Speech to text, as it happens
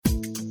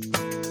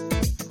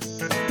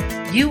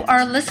You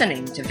are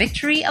listening to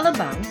Victory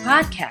Alabang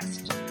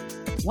podcast.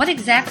 What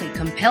exactly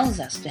compels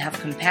us to have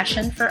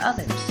compassion for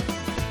others?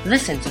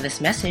 Listen to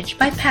this message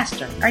by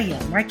Pastor Ariel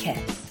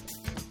Marquez.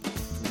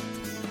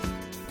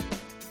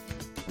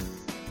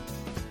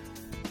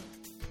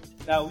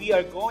 Now, we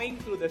are going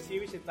through the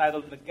series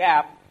entitled The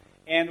Gap,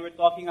 and we're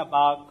talking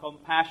about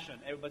compassion.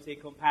 Everybody say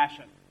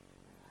compassion.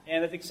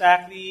 And that's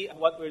exactly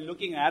what we're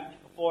looking at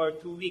for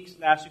 2 weeks.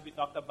 Last week we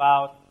talked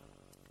about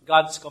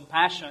God's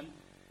compassion,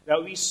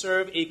 that we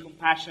serve a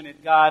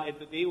compassionate God, and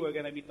today we're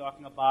going to be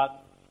talking about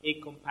a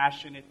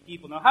compassionate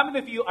people. Now, how many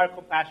of you are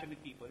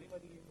compassionate people?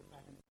 Anybody here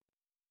compassionate?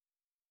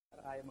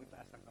 Ayaw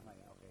magtaas ng kamay.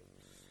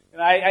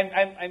 Okay.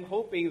 And I'm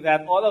hoping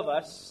that all of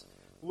us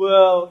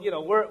will,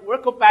 we're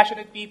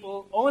compassionate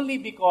people only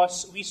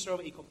because we serve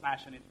a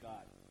compassionate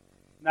God.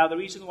 Now, the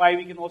reason why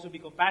we can also be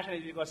compassionate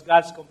is because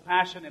God's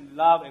compassion and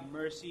love and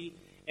mercy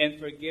and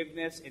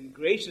forgiveness and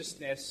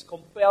graciousness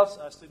compels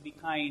us to be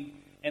kind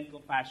and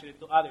compassionate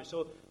to others.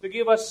 So, to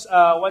give us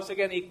once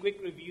again a quick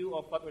review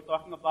of what we're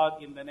talking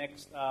about in the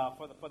next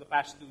for the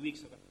past 2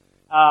 weeks.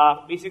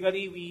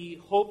 Basically,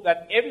 we hope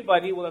that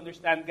everybody will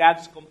understand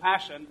God's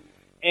compassion.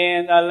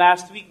 And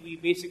last week we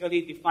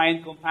basically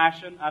defined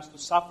compassion as to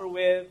suffer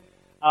with,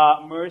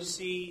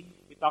 mercy.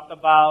 We talked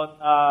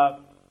about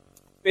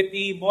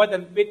pity. More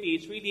than pity,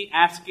 it's really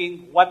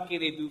asking, what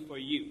can I do for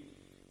you?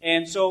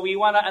 And so we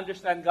want to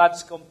understand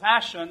God's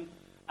compassion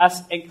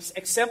as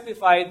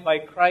exemplified by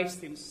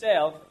Christ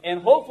Himself,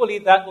 and hopefully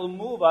that will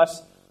move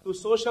us to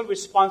social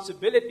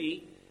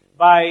responsibility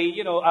by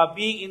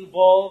being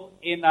involved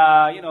in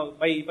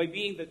by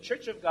being the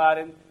Church of God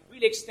and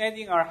really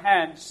extending our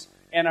hands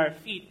and our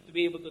feet to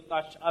be able to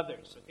touch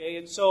others. Okay,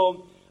 and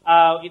so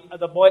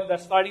the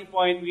starting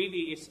point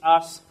really is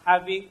us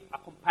having a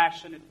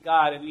compassionate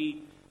God, and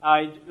we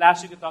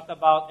last week we talked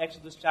about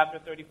Exodus chapter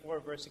 34,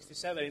 verse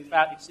 67. In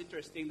fact, it's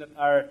interesting that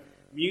our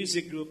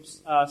music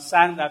groups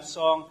sang that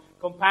song,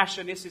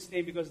 Compassion is His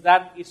Name, because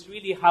that is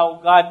really how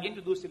God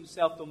introduced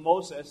Himself to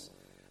Moses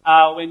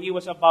when He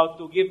was about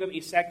to give them a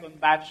second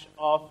batch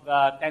of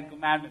the Ten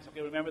Commandments.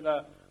 Okay, remember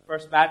the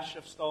first batch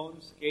of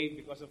stones?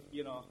 Okay,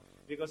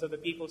 because of the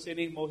people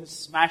sinning, Moses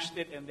smashed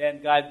it, and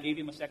then God gave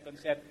him a second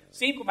set.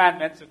 Same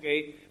commandments,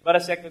 okay, but a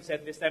second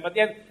set this time. But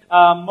then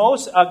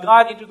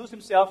God introduced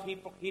Himself.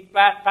 He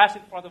passed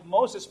in front of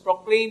Moses,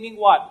 proclaiming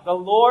what? The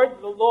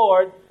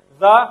Lord,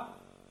 the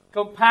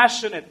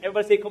compassionate.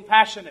 Everybody say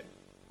compassionate.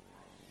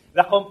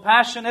 The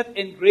compassionate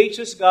and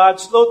gracious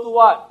God, slow to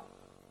what?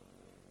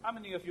 How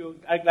many of you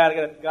are glad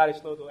that God is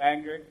slow to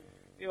anger?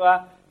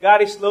 Diba?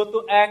 God is slow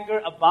to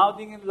anger,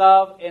 abounding in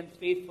love and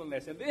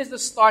faithfulness. And this is the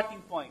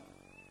starting point.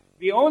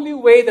 The only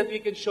way that we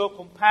can show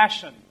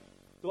compassion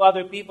to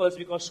other people is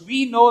because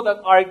we know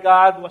that our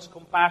God was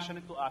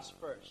compassionate to us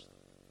first.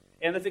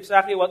 And that's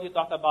exactly what we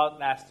talked about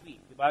last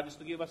week. Diba? Just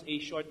to give us a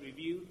short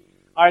review,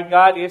 our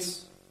God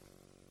is,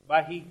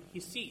 but He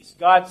sees.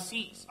 God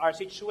sees our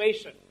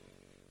situation.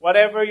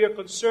 Whatever you're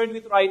concerned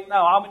with right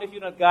now, how many of you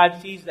know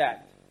God sees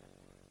that?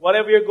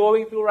 Whatever you're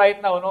going through right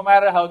now, no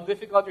matter how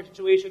difficult your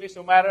situation is,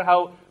 no matter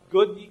how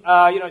good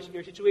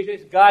your situation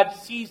is, God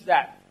sees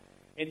that.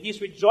 And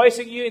He's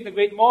rejoicing you in the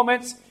great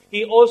moments.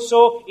 He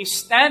also is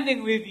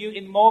standing with you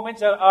in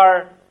moments that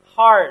are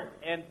hard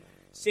and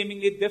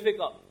seemingly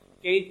difficult.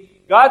 Okay?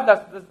 God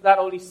does not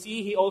only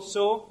see, He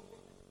also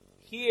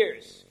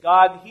hears.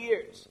 God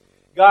hears.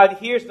 God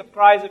hears the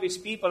cries of His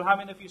people. How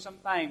many of you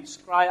sometimes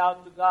cry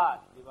out to God?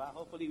 Diba?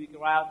 Hopefully we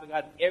cry out to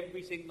God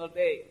every single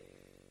day.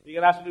 We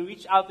can actually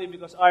reach out to Him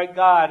because our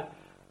God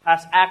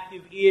has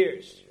active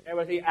ears.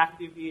 Everybody say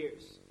active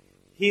ears.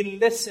 He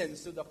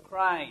listens to the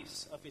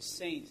cries of His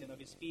saints and of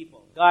His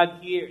people. God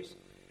hears.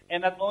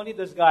 And not only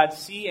does God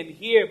see and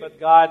hear, but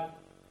God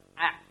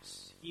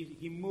acts.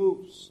 He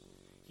moves.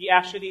 He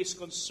actually is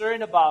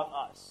concerned about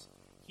us.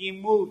 He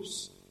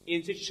moves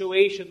in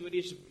situations which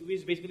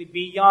is basically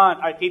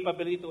beyond our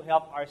capability to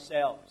help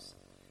ourselves.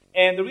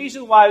 And the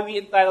reason why we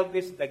entitled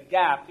this The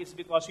Gap is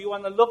because we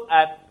want to look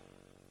at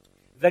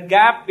the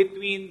gap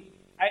between,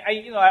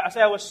 as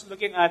I was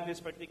looking at this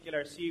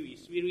particular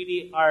series, we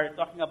really are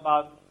talking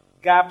about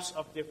gaps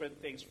of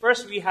different things.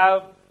 First, we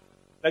have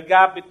the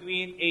gap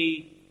between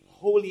a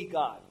holy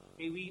God.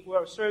 Okay, we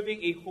are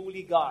serving a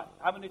holy God.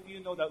 How many of you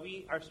know that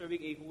we are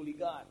serving a holy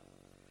God?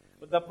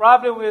 But the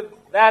problem with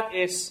that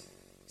is,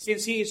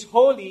 since He is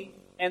holy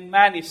and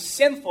man is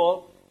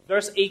sinful,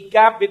 there's a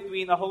gap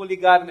between a holy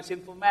God and a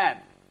sinful man.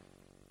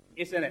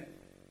 Isn't it?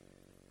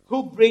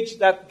 Who bridged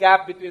that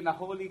gap between a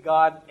holy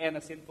God and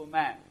a sinful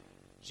man?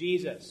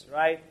 Jesus,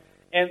 right?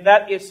 And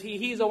that is,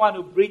 He's the one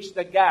who bridged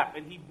the gap.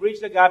 And He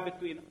bridged the gap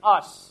between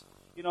us,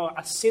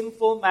 a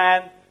sinful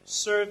man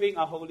serving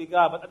a holy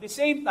God. But at the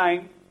same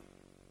time,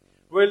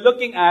 we're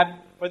looking at,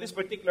 for this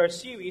particular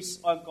series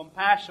on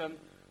compassion,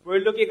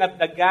 we're looking at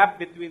the gap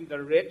between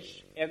the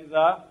rich and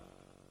the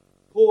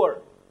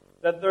poor.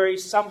 That there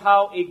is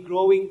somehow a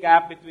growing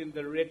gap between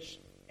the rich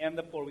and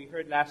the poor. We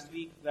heard last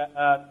week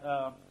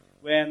that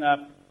when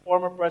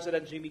former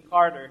President Jimmy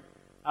Carter,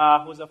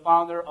 who's the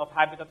founder of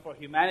Habitat for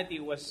Humanity,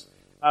 was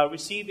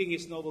receiving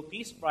his Nobel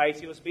Peace Prize,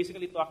 he was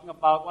basically talking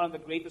about one of the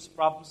greatest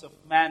problems of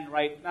man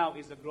right now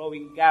is the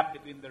growing gap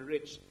between the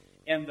rich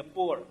and the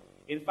poor.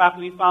 In fact,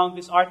 we found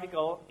this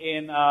article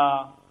in,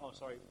 I'm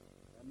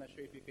not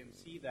sure if you can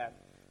see that.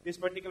 This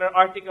particular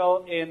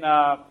article in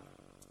the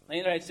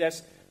internet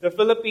says, the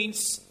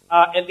Philippines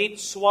elite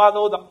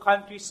swallow the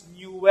country's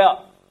new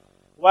wealth.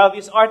 While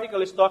this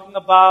article is talking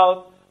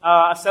about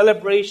a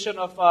celebration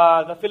of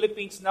the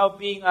Philippines now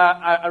being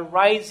a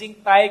rising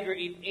tiger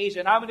in Asia.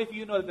 And how many of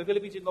you know that the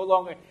Philippines is no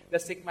longer the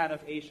sick man of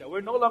Asia?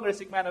 We're no longer the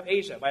sick man of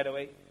Asia, by the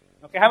way.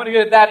 Okay, how many of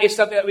you know that is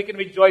something that we can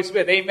rejoice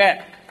with?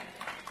 Amen.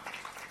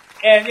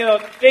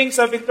 And, things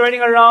have been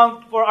turning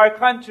around for our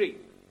country.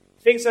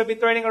 Things have been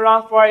turning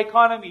around for our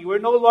economy. We're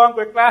no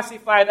longer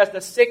classified as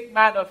the sick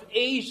man of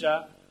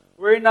Asia.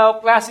 We're now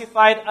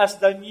classified as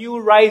the new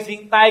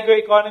rising tiger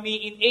economy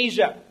in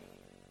Asia.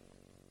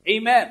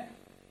 Amen.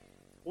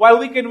 While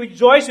we can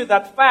rejoice with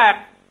that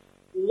fact,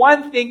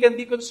 one thing can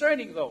be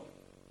concerning though.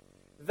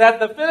 That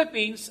the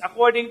Philippines,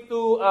 according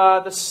to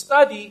the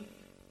study,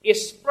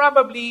 is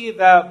probably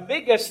the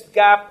biggest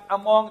gap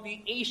among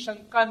the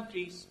Asian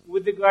countries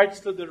with regards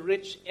to the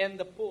rich and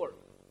the poor.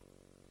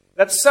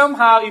 That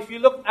somehow, if you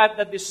look at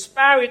the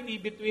disparity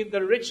between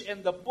the rich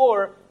and the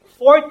poor,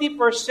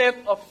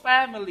 40% of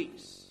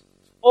families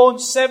own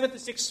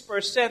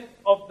 76%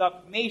 of the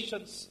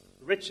nation's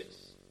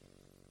riches.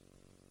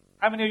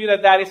 How many of you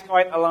that is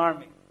quite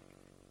alarming?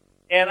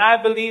 And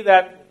I believe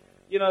that,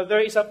 there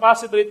is a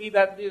possibility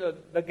that,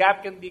 the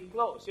gap can be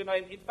closed.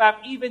 In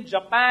fact, even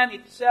Japan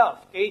itself,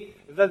 okay,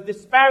 the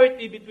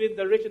disparity between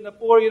the rich and the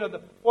poor,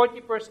 the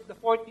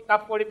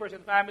top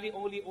 40% family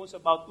only owns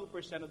about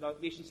 2% of the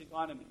nation's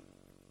economy.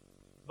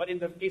 But in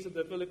the case of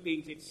the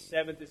Philippines, it's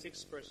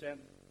 76%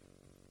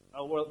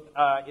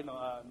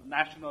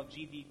 national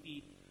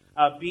GDP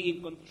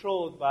being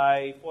controlled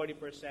by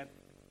 40%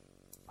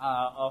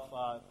 of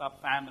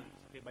top families,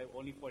 okay, by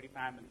only 40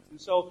 families. And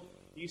so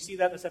you see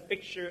that as a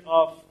picture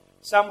of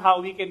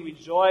somehow we can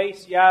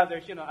rejoice. Yeah,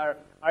 there's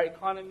our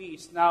economy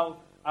is now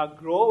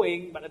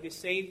growing, but at the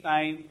same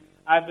time,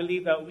 I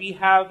believe that we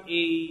have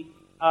a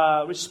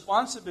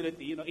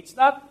responsibility. It's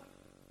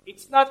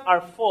not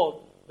our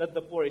fault that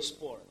the poor is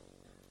poor,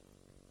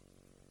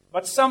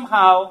 but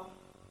somehow,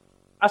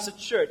 as a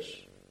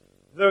church,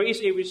 there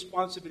is a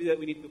responsibility that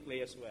we need to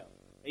play as well.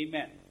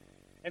 Amen.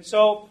 And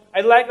so,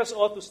 I'd like us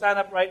all to stand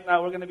up right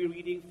now. We're going to be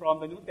reading from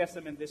the New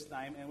Testament this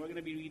time, and we're going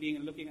to be reading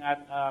and looking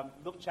at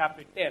Luke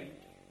chapter 10.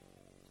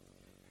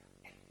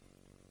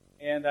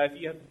 And if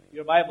you have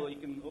your Bible, you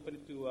can open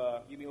it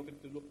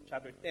to Luke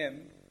chapter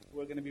 10.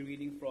 We're going to be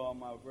reading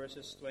from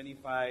verses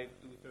 25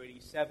 to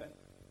 37.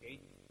 Okay,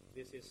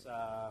 this is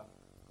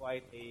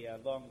quite a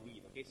long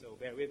read. Okay, so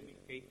bear with me.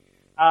 Okay,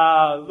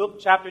 Luke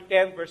chapter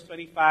 10, verse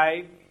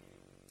 25.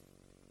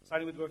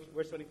 Starting with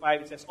verse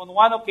 25, it says, on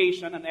one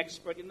occasion, an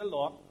expert in the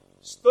law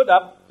stood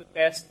up to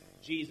test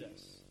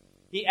Jesus.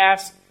 He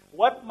asked,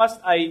 what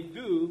must I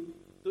do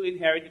to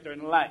inherit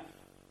eternal life?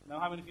 Now,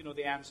 how many of you know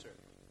the answer?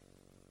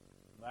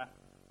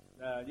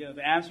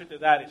 The answer to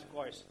that is, of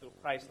course, through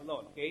Christ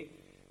alone. Okay?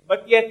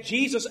 But yet,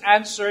 Jesus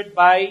answered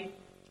by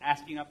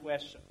asking a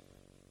question.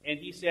 And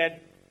he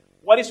said,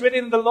 what is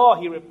written in the law?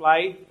 He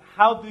replied,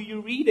 how do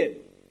you read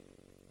it?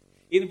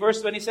 In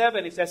verse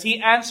 27, it says, he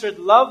answered,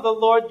 love the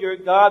Lord your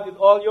God with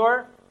all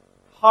your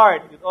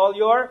heart, with all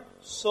your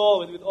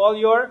soul, with all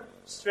your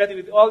strength,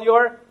 with all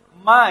your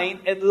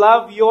mind, and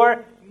love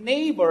your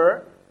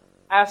neighbor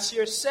as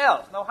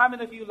yourself. Now, how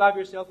many of you love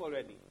yourself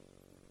already?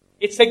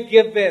 It's a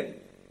given.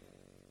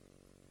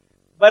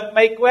 But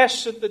my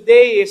question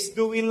today is,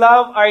 do we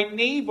love our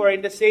neighbor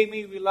in the same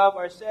way we love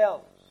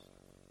ourselves?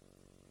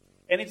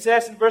 And it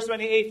says in verse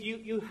 28,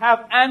 you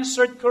have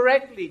answered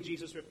correctly,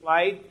 Jesus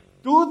replied.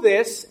 Do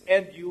this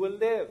and you will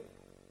live.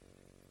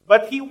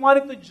 But he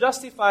wanted to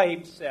justify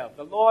himself,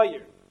 the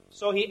lawyer.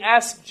 So he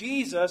asked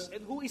Jesus,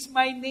 and who is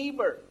my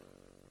neighbor?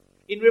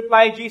 In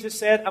reply, Jesus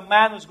said, a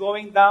man was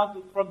going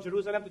down from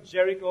Jerusalem to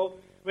Jericho.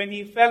 When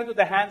he fell into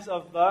the hands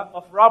of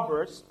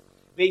robbers,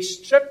 they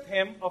stripped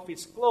him of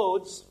his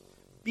clothes,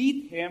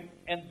 beat him,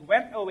 and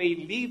went away,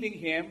 leaving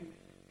him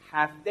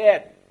half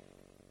dead.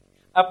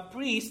 A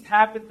priest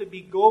happened to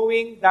be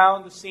going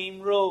down the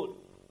same road.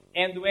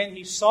 And when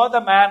he saw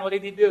the man, what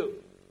did he do?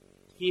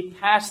 He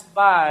passed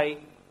by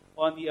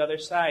on the other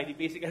side. He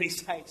basically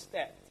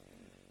sidestepped.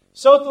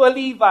 So to a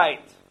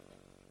Levite,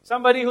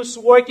 somebody who's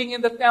working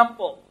in the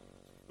temple,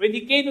 when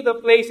he came to the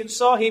place and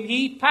saw him,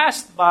 he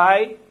passed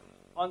by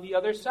on the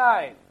other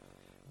side.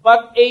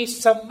 But a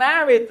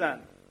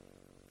Samaritan,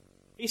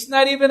 he's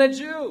not even a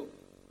Jew,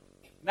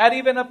 not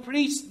even a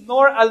priest,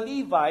 nor a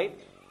Levite,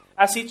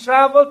 as he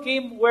traveled,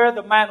 came where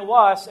the man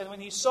was, and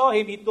when he saw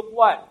him, he took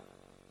what?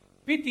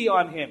 Pity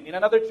on him. In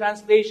another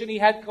translation, he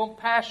had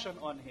compassion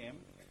on him.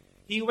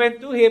 He went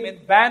to him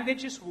and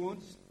bandaged his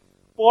wounds,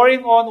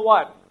 pouring on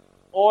what?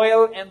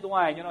 Oil and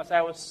wine. As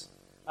I was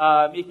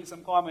making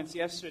some comments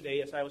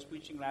yesterday, as I was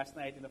preaching last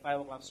night in the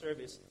 5 o'clock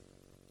service,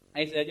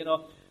 I said,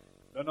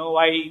 don't know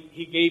why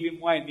he gave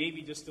him wine.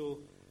 Maybe just to,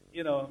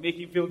 make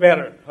him feel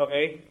better,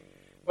 okay?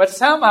 But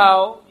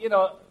somehow,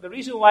 the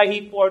reason why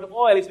he poured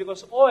oil is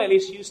because oil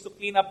is used to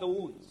clean up the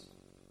wounds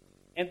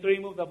and to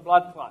remove the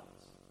blood clots.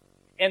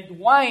 And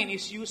wine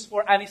is used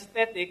for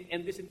anesthetic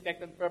and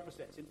disinfectant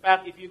purposes. In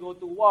fact, if you go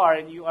to war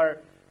and you are,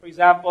 for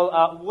example,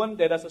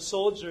 wounded as a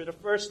soldier, the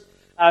first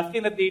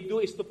thing that they do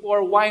is to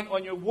pour wine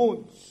on your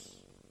wounds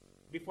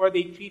before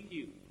they treat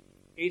you.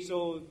 Okay,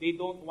 so they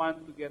don't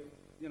want to get,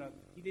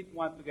 he didn't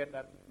want to get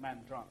that man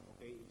drunk.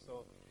 Okay,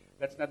 so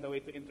that's not the way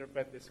to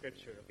interpret the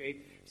scripture. Okay,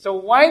 so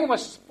wine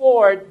was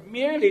poured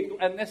merely to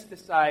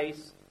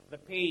anesthetize the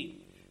pain.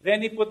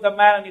 Then he put the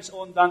man on his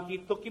own donkey,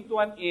 took him to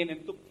an inn,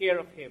 and took care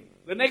of him.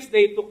 The next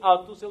day, he took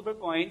out 2 silver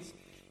coins,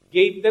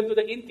 gave them to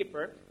the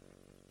innkeeper.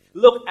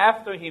 Look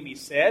after him, he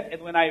said,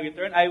 and when I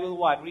return, I will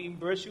what?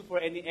 Reimburse you for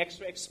any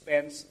extra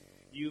expense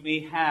you may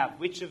have.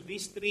 Which of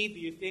these 3 do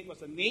you think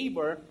was a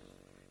neighbor?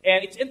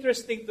 And it's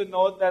interesting to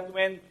note that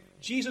when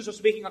Jesus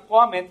was making a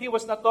comment, he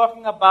was not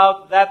talking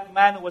about that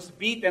man who was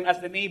beaten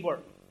as the neighbor.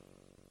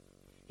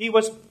 He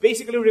was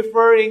basically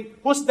referring,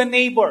 who's the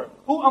neighbor?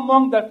 Who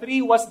among the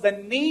 3 was the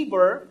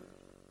neighbor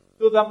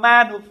to the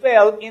man who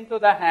fell into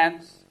the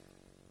hands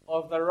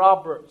of the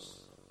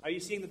robbers? Are you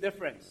seeing the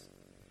difference?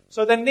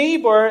 So the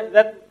neighbor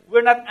that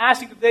we're not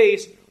asking today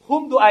is,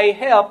 whom do I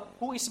help?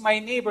 Who is my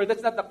neighbor?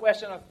 That's not the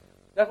question of,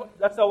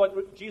 that's not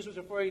what Jesus was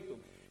referring to.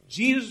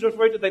 Jesus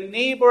referred to the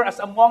neighbor as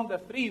among the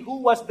 3. Who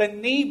was the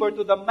neighbor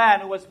to the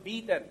man who was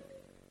beaten?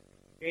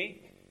 Okay?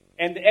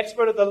 And the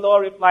expert of the law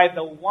replied,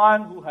 the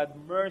one who had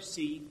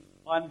mercy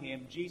on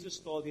him. Jesus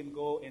told him,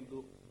 go and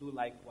do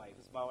likewise.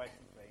 Let's bow our heads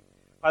and pray.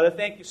 Father,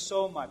 thank you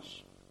so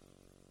much.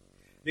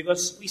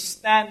 Because we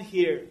stand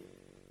here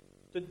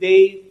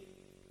today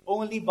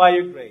only by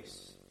your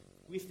grace.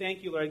 We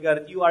thank you, Lord God,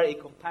 that you are a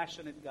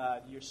compassionate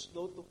God. You're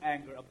slow to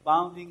anger,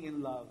 abounding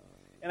in love.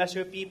 And as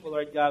your people,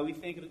 Lord God, we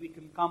thank you that we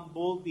can come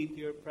boldly into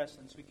your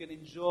presence. We can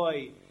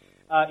enjoy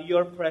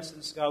your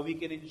presence, God. We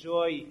can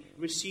enjoy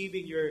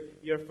receiving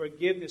your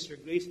forgiveness, your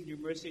grace, and your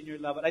mercy, and your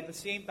love. But at the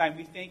same time,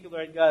 we thank you,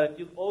 Lord God, that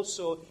you'll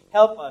also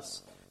help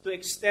us to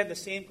extend the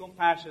same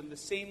compassion, the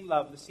same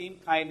love, the same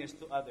kindness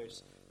to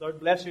others. Lord,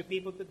 bless your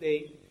people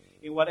today.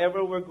 In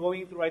whatever we're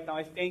going through right now,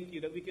 I thank you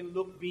that we can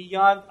look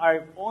beyond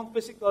our own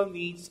physical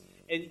needs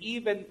and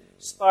even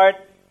start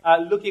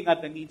looking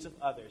at the needs of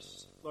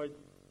others. Lord,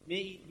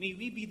 may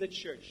we be the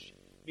church.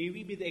 May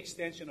we be the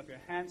extension of your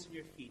hands and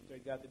your feet,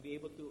 Lord God, to be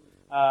able to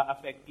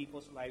affect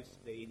people's lives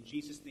today. In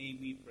Jesus' name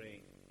we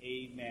pray.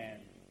 Amen.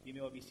 You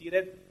may all be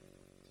seated.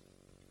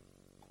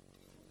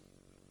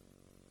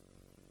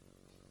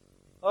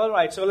 All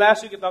right, so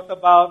last week we talked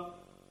about,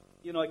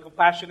 a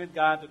compassionate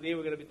God. Today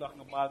we're going to be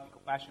talking about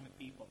compassionate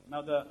people.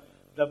 Now,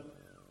 the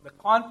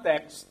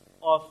context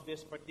of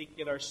this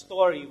particular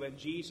story, when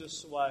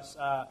Jesus was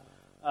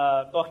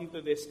talking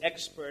to this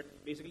expert,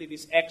 basically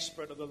this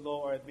expert of the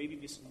law, or maybe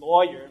this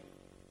lawyer,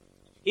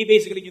 he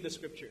basically knew the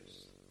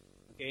scriptures.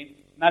 Okay?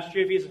 Not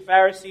sure if he's a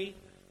Pharisee,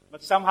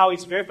 but somehow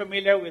he's very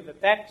familiar with the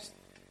text.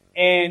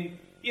 And,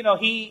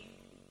 he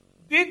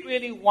didn't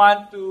really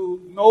want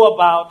to know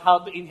about how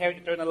to inherit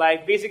eternal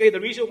life. Basically, the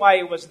reason why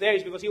he was there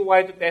is because he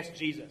wanted to test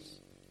Jesus.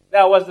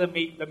 That was the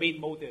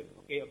main motive,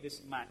 of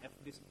this man, of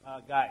this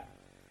guy.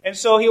 And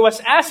so he was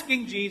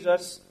asking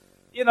Jesus,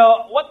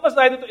 what must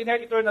I do to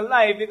inherit eternal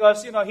life?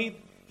 Because,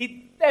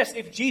 he tests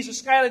if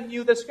Jesus kind of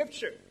knew the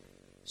scripture.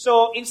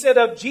 So instead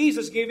of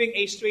Jesus giving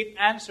a straight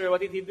answer,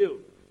 what did he do?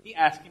 He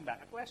asked him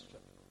back a question.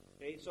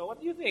 Okay, so what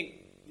do you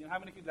think? How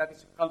many of you that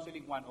is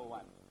counseling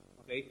 101?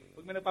 Okay,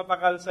 pag may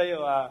nagpapakal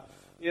sa'yo,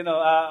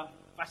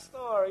 Pastor,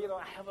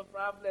 I have a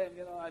problem,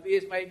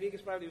 this is my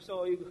biggest problem.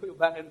 So you go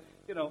back and,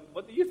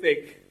 what do you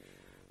think?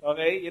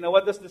 Okay,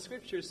 what does the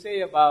scripture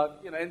say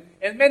about,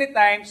 and many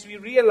times we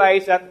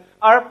realize that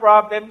our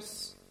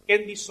problems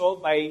can be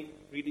solved by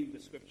reading the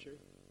scripture.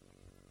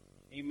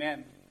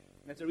 Amen.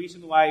 That's the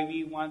reason why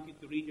we want you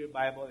to read your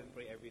Bible and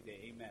pray every day.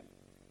 Amen.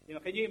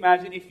 Can you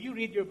imagine if you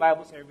read your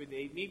Bibles every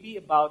day, maybe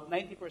about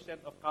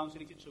 90% of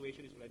counseling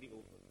situation is already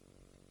over.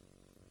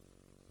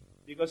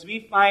 Because we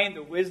find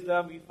the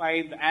wisdom, we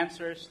find the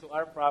answers to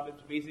our problems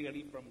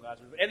basically from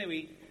God's word.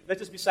 Anyway, that's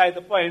just beside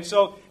the point. And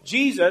so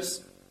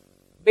Jesus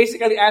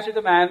basically answered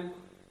the man,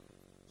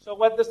 so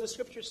what does the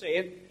scripture say?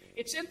 And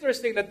it's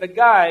interesting that the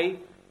guy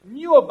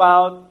knew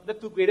about the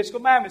 2 greatest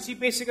commandments. He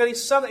basically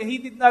he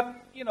did not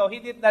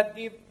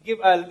give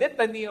a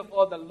litany of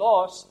all the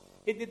laws.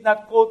 He did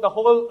not quote the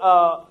whole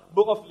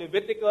book of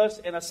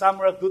Leviticus and a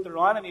summary of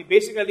Deuteronomy.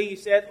 Basically, he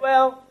said,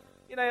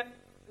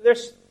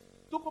 there's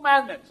 2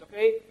 commandments,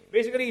 okay?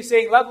 Basically, he's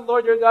saying, love the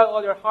Lord your God,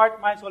 all your heart,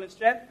 mind, soul, and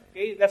strength.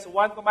 Okay, that's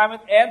one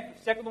commandment. And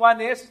the second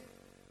one is,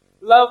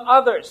 love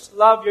others.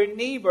 Love your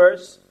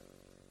neighbors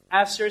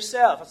as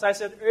yourself. As I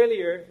said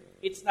earlier,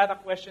 it's not a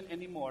question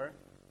anymore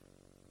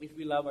if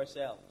we love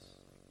ourselves.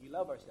 We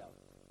love ourselves.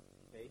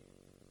 Okay?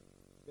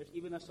 There's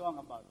even a song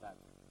about that.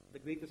 The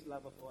greatest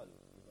love of all.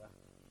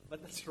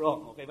 But that's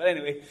wrong, okay? But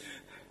anyway,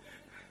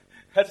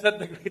 that's not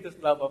the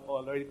greatest love of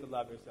all. Learning to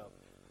love yourself.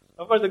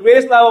 Of course, the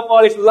greatest love of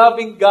all is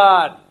loving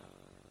God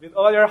with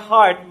all your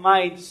heart,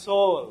 mind,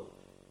 soul,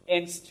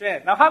 and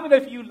strength. Now, how many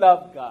of you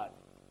love God?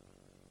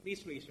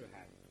 Please raise your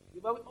hand.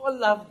 Diba? We all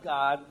love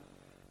God.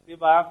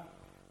 Diba?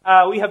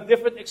 We have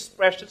different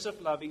expressions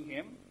of loving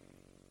Him.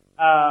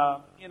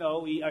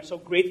 We are so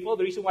grateful.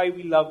 The reason why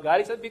we love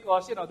God is not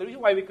because, the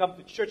reason why we come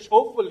to church,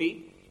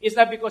 hopefully, is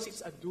not because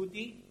it's a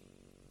duty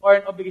or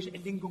an obligation.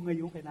 Linggo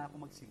ngayon, kailangan ko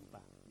magsimba.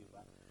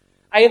 Diba?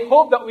 I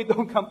hope that we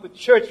don't come to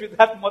church with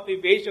that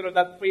motivation or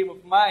that frame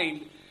of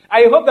mind.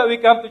 I hope that we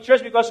come to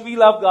church because we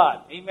love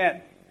God.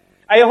 Amen.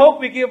 I hope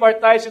we give our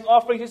tithes and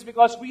offerings is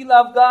because we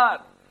love God.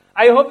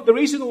 I hope the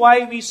reason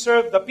why we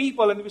serve the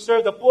people and we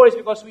serve the poor is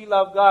because we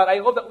love God. I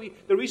hope that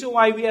the reason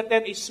why we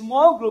attend a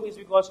small group is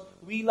because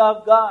we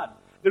love God.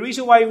 The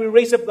reason why we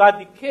raise up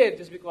godly kids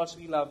is because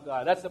we love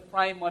God. That's the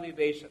prime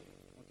motivation.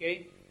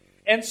 Okay?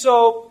 And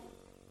so,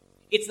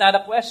 it's not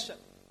a question.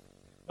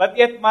 But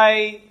yet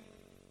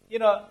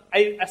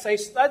as I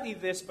study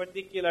this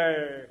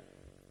particular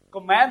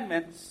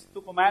commandments,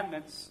 two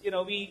commandments,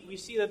 we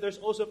see that there's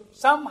also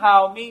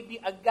somehow maybe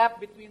a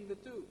gap between the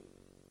two.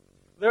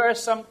 There are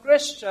some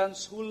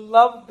Christians who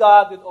love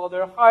God with all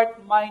their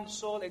heart, mind,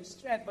 soul, and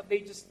strength, but they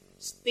just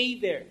stay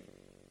there.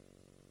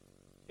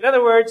 In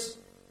other words,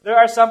 there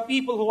are some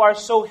people who are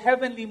so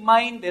heavenly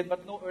minded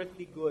but no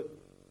earthly good.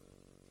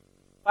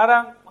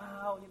 Parang,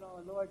 wow,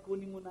 Lord,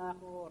 kunin mo na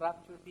ako,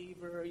 rapture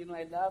fever,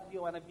 I love you,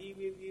 I want to be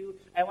with you,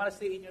 I want to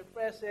stay in your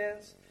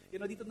presence,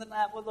 dito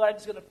na ako, Lord, I'm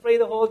just going to pray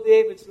the whole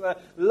day, I'm just going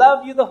to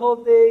love you the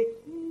whole day.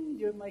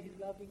 You're my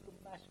loving,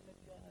 compassionate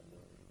God,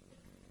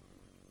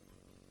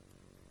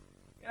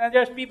 Lord.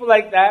 There's people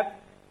like that.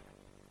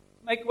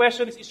 My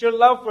question is your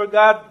love for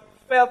God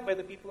felt by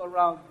the people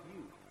around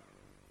you?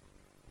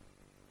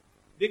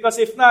 Because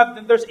if not,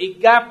 then there's a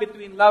gap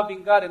between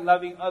loving God and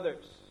loving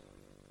others.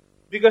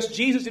 Because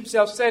Jesus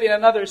Himself said in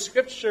another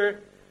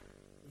scripture,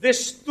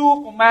 these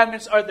two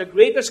commandments are the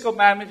greatest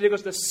commandments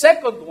because the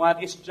second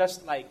one is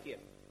just like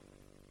it.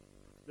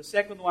 The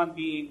second one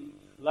being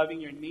loving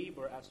your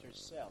neighbor as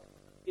yourself.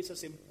 It's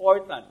as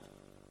important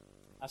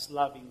as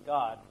loving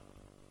God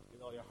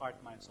with all your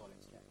heart, mind, soul, and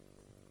strength.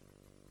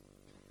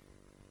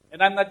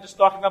 And I'm not just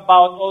talking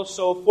about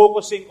also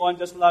focusing on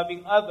just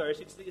loving others.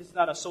 It's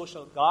not a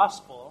social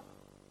gospel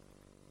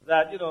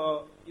that,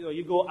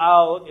 you go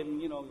out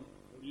and,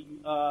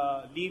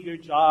 leave your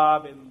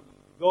job and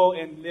go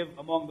and live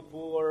among the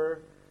poor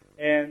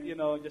and,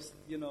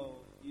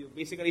 you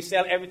basically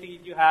sell everything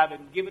that you have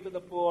and give it to the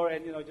poor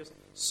and, just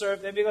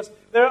serve them. Because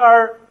there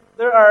are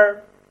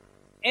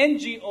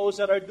NGOs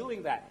that are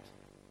doing that.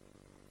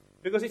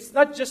 Because it's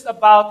not just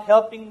about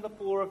helping the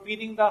poor,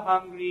 feeding the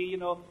hungry,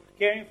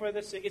 caring for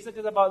the sick. It's not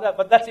just about that.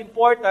 But that's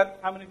important.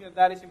 How many of you know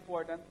that is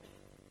important?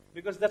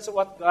 Because that's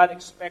what God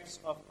expects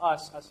of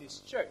us as His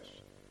church.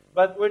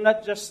 But we're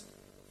not just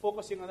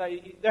focusing on that.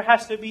 There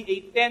has to be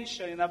a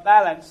tension and a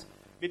balance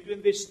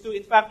between these two.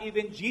 In fact,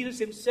 even Jesus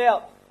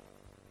Himself,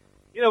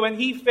 when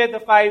He fed the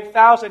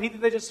 5,000, He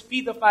didn't just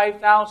feed the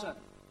 5,000.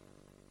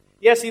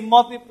 Yes, He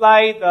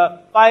multiplied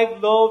the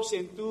 5 loaves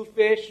and 2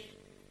 fish,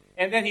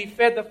 and then He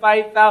fed the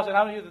 5,000.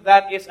 How many of you know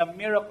that is a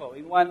miracle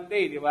in one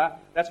day, diba?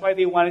 That's why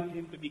they wanted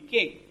Him to be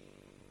king.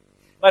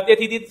 But yet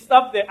He didn't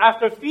stop there.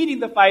 After feeding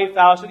the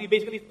 5,000, He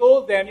basically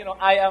told them,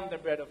 I am the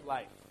bread of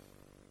life.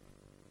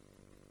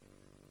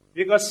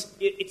 Because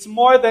it's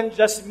more than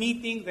just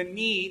meeting the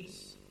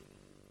needs.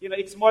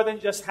 It's more than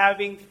just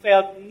having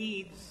felt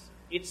needs.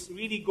 It's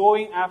really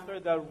going after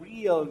the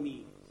real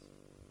needs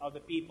of the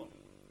people.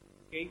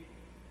 Okay?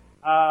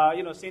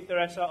 Saint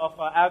Teresa of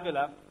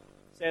Avila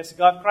says,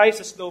 God, Christ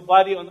has no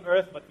body on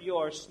earth but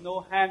yours, no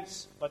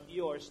hands but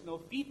yours, no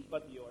feet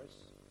but yours.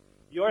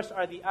 Yours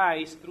are the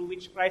eyes through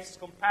which Christ's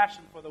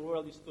compassion for the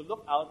world is to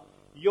look out.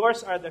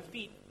 Yours are the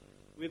feet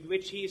with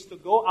which He is to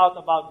go out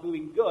about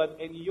doing good.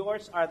 And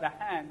yours are the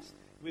hands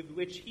with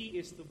which He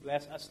is to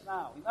bless us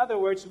now. In other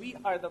words, we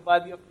are the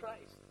body of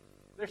Christ.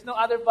 There's no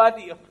other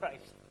body of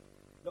Christ.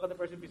 Look at the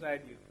person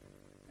beside you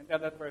and tell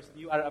that person,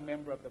 you are a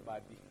member of the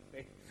body.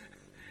 Okay?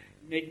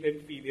 Make them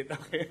feel it.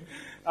 Okay?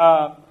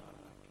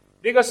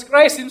 Because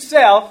Christ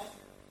Himself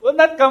will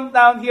not come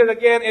down here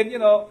again and,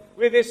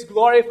 with His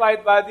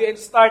glorified body and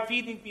start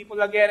feeding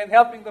people again and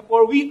helping the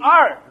poor. We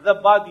are the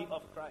body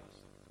of Christ.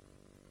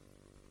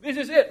 This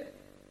is it.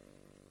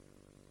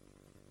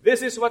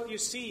 This is what you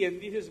see,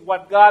 and this is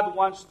what God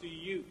wants to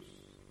use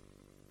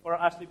for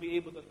us to be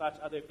able to touch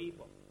other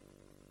people.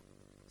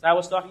 So I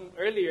was talking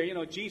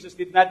earlier, Jesus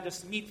did not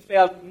just meet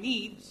felt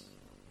needs.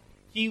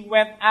 He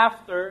went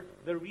after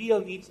the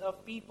real needs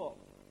of people.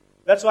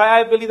 That's why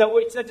I believe that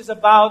it's not just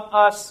about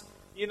us,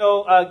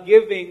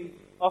 giving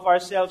of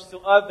ourselves to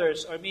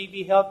others or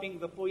maybe helping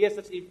the poor. Yes,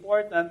 that's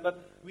important,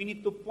 but we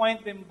need to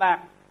point them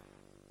back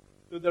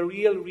to the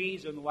real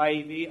reason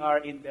why they are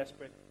in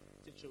desperate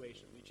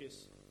situation, which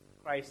is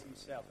Christ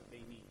Himself that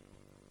they need.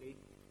 Okay?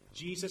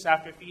 Jesus,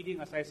 after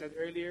feeding, as I said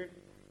earlier,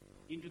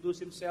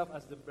 introduced Himself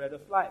as the bread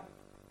of life.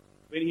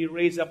 When He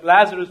raised up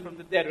Lazarus from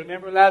the dead.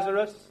 Remember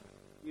Lazarus?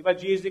 Even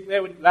Jesus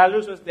declared when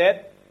Lazarus was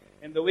dead,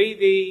 and the way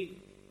they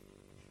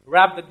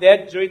wrapped the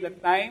dead during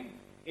that time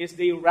is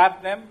they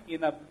wrapped them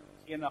in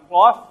a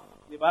cloth.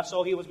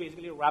 So He was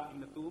basically wrapped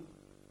in the tomb.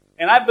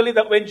 And I believe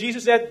that when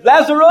Jesus said,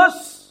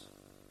 Lazarus,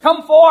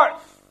 come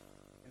forth.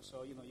 And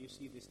so, you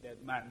see this dead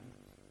man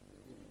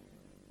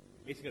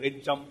basically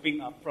jumping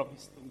up from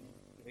his tomb.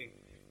 Okay?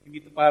 Hindi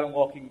ito parang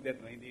Walking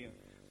Dead, no? Hindi yun.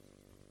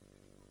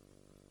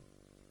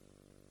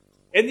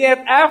 And yet,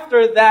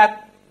 after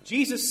that,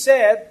 Jesus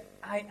said,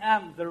 I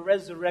am the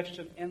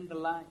resurrection and the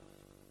life.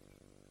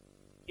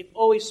 It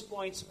always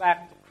points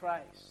back to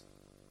Christ.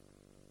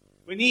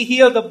 When he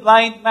healed the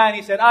blind man,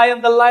 he said, I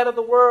am the light of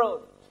the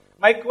world.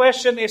 My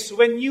question is,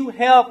 when you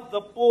help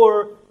the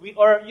poor,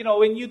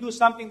 when you do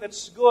something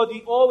that's good,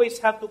 you always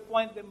have to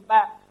point them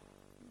back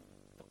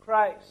to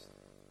Christ.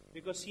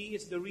 Because He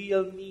is the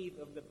real need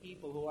of the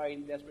people who are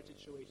in desperate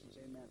situations.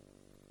 Amen.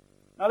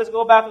 Now let's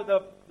go back to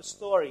the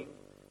story.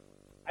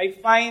 I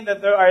find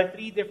that there are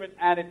 3 different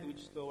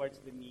attitudes towards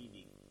the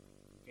needy.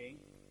 Okay?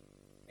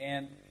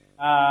 And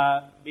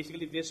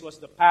basically this was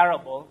the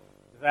parable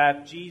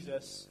that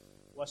Jesus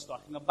was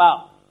talking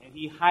about. And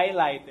He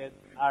highlighted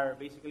our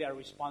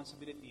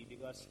responsibility,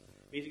 because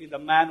basically the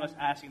man was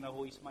asking,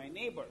 who is my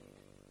neighbor?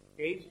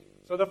 Okay?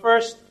 So the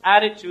first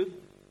attitude,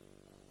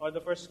 or the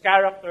first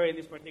character in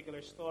this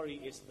particular story,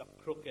 is the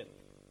crooked.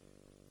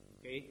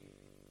 Okay?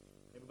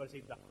 Everybody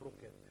say the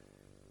crooked.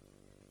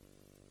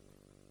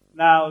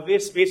 Now,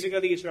 this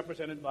basically is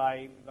represented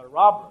by the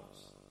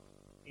robbers.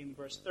 In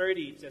verse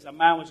 30, it says, a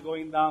man was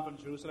going down from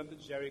Jerusalem to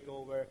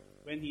Jericho, where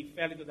when he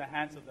fell into the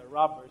hands of the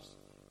robbers,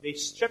 they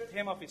stripped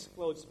him of his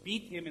clothes,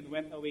 beat him, and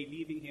went away,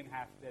 leaving him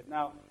half dead.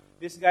 Now,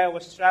 this guy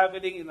was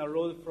traveling in a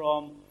road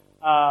from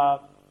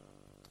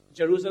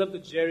Jerusalem to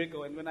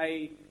Jericho. And when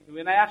I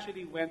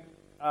actually went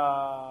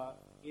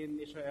in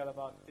Israel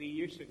about 3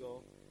 years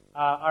ago,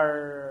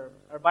 our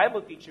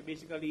Bible teacher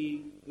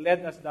basically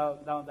led us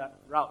down that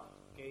route.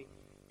 Okay,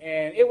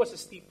 and it was a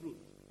steep route.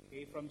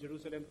 Okay, from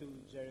Jerusalem to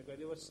Jericho.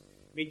 It was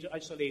major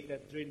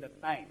isolated during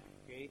that time.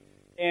 Okay,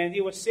 and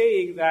he was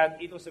saying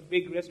that it was a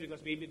big risk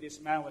because maybe this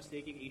man was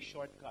taking a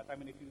shortcut. I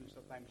mean, if you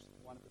sometimes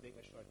want to take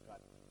a shortcut.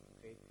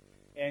 Okay,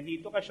 and he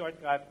took a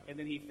shortcut, and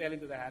then he fell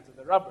into the hands of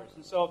the robbers.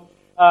 And so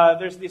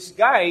there's these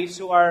guys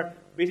who are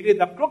basically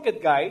the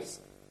crooked guys.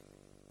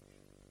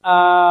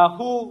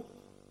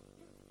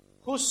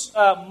 Whose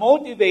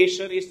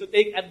motivation is to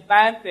take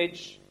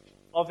advantage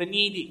of the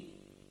needy,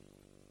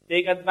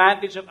 take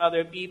advantage of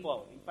other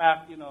people. In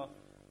fact,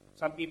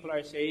 some people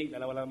are saying,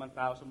 dalawa lang naman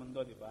tao sa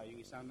mundo, di ba? Yung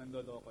isang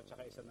nandoloko,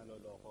 tsaka isang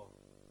naloloko.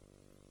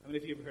 I mean,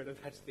 if you've heard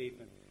of that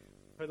statement.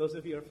 For those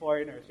of you who are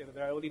foreigners,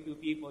 there are only 2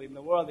 people in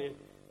the world.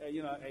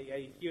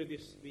 I hear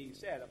this being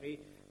said, okay?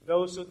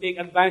 Those who take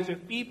advantage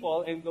of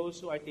people and those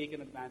who are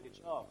taken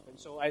advantage of. And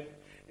so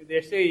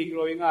they're saying,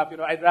 growing up,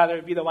 I'd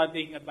rather be the one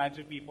taking advantage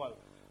of people,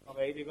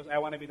 okay, because I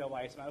want to be the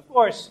wise man. Of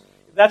course,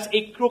 that's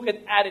a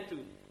crooked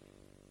attitude.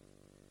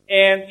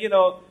 And,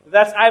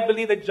 that's, I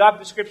believe, the job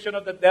description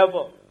of the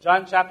devil.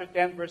 John chapter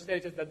 10, verse 10,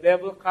 it says, the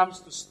devil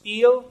comes to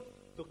steal,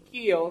 to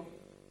kill,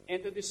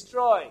 and to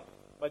destroy.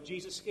 But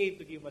Jesus came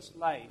to give us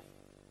life,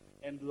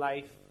 and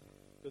life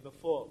to the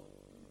full.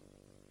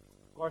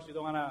 Of course, we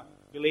don't want to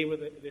belabor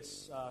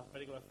this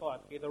particular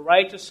thought. Okay? The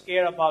righteous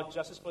care about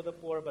justice for the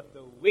poor, but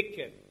the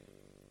wicked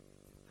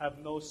have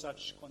no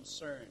such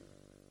concern.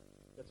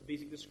 That's a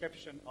basic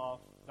description of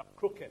the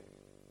crooked.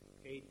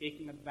 Okay,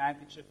 taking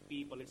advantage of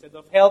people. Instead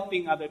of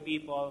helping other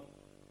people,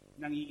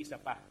 nangiisa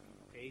pa.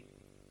 Okay?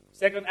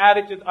 Second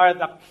attitude are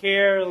the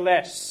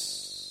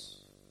careless.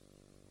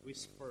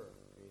 Whisper.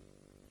 Okay?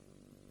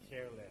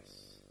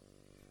 Careless.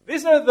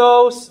 These are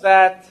those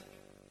that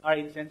are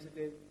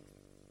insensitive.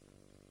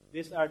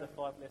 These are the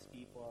thoughtless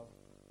people.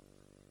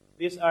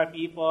 These are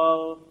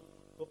people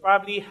who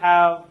probably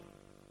have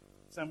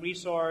some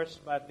resource,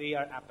 but they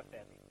are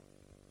apathetic.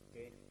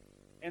 Okay?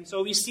 And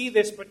so we see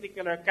this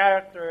particular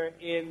character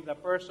in the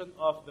person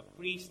of the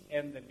priest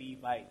and the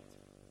Levite.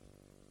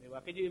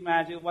 Diba? Can you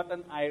imagine what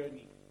an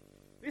irony?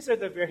 These are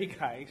the very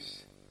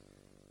guys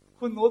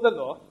who know the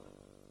law,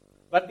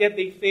 but yet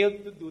they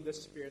failed to do the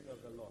spirit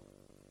of the law.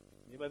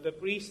 Diba? The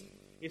priest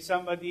is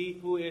somebody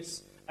who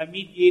is a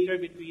mediator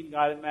between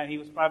God and man. He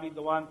was probably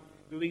the one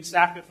doing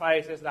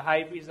sacrifices. The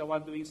high priest is the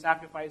one doing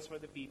sacrifice for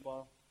the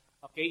people.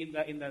 Okay,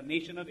 in the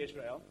nation of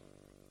Israel.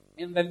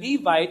 And the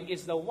Levite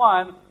is the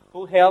one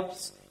who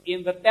helps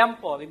in the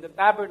temple, in the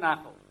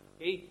tabernacle.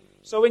 Okay?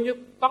 So when you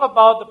talk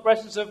about the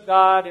presence of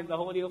God and the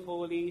Holy of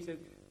Holies, and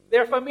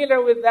they're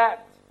familiar with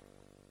that.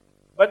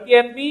 But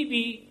yet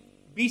maybe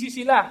busy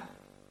sila.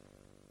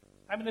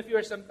 How many of you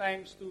are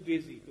sometimes too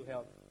busy to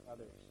help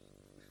others?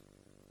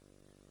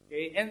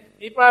 Okay, and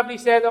he probably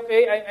said,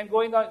 okay, I'm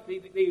going down.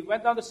 They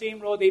went down the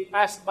same road. They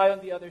passed by on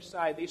the other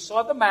side. They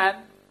saw the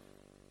man,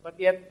 but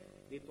yet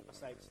they took a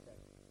side step.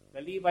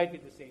 The Levite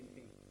did the same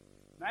thing.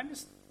 And I'm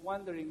just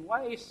wondering,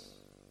 why is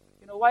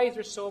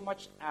there so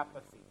much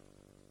apathy?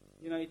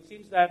 It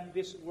seems that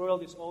this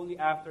world is only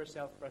after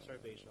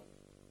self-preservation.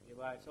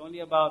 It's only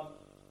about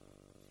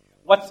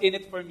what's in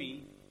it for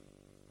me.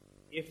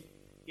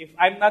 If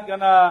I'm not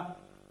gonna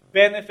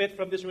benefit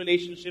from this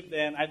relationship,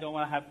 then I don't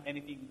want to have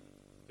anything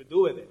to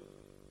do with it.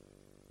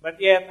 But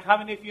yet, how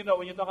many of you know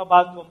when you talk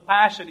about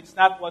compassion, it's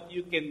not what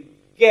you can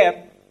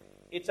get,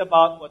 it's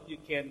about what you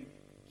can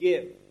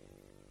give.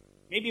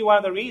 Maybe one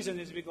of the reasons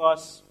is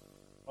because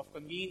of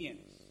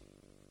convenience.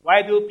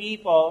 Why do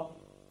people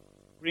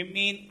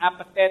remain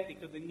apathetic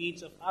to the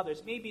needs of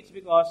others? Maybe it's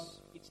because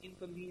it's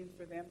inconvenient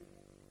for them.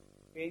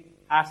 Okay?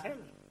 Hassle.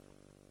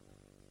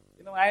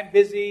 I'm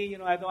busy,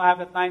 I don't have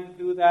the time to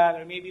do that.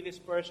 Or maybe this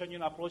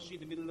person, approached you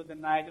in the middle of the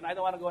night, I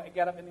don't want to go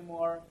get up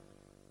anymore.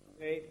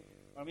 Okay?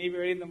 Or maybe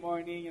early in the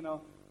morning,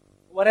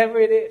 whatever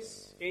it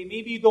is. Okay?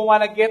 Maybe you don't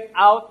want to get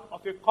out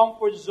of your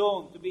comfort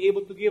zone to be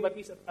able to give at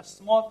least a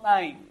small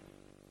time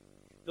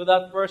to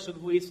that person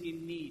who is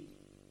in need.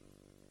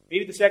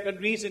 Maybe the second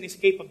reason is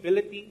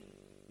capability.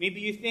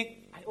 Maybe you think,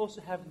 I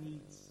also have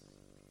needs.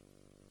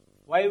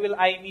 Why will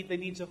I meet the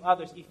needs of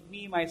others if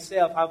me,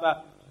 myself, have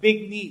a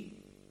big need?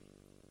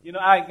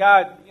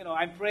 God,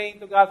 I'm praying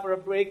to God for a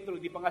breakthrough.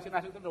 Di pa nga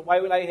sinasagot, why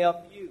will I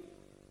help you?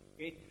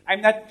 Okay? I'm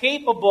not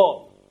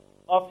capable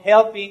of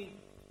helping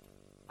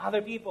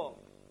other people.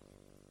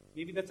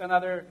 Maybe that's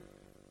another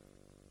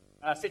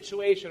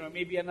situation, or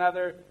maybe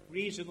another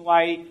reason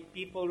why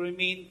people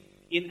remain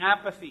in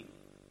apathy.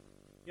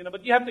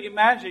 But you have to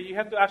imagine, you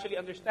have to actually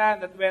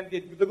understand that when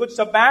the Good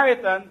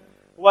Samaritan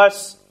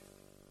was,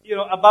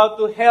 about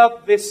to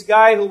help this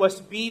guy who was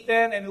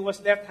beaten and who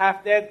was left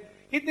half dead,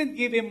 he didn't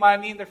give him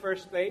money in the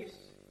first place.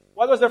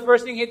 What was the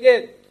first thing he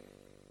did?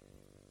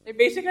 He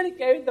basically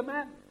carried the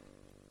man.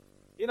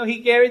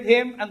 He carried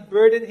him and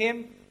burdened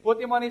him, put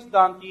him on his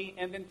donkey,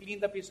 and then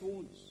cleaned up his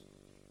wounds.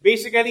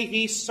 Basically,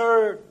 he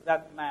served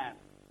that man.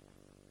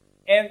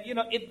 And,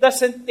 it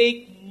doesn't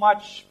take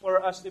much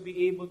for us to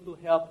be able to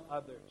help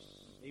others.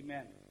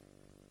 Amen.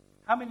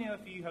 How many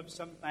of you have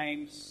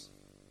sometimes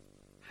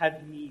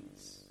had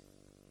needs?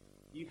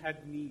 You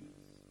had needs.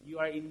 You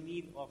are in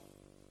need of,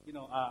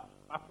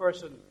 a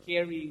person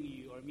carrying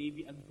you, or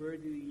maybe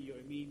unburdening you,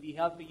 or maybe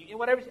helping you.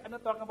 Whatever. I'm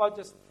not talking about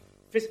just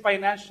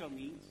financial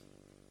needs.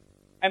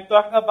 I'm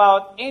talking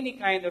about any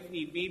kind of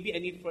need. Maybe a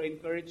need for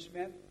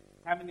encouragement.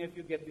 How many of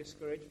you get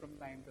discouraged from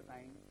time to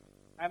time?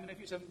 How many of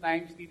you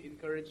sometimes need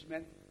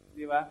encouragement?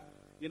 Di ba?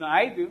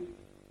 I do.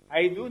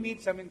 I do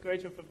need some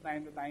encouragement from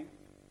time to time.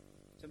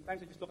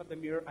 Sometimes I just look at the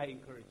mirror, I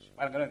encourage.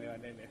 Parang ganun, di ba?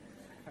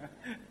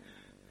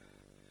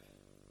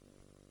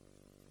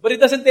 But it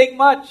doesn't take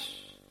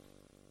much.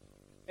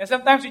 And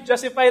sometimes you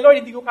justify, Lord,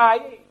 hindi ko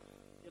kaya.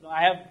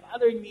 I have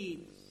other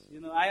needs.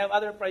 I have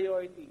other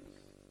priorities.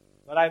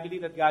 But I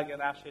believe that God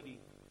can actually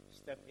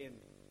step in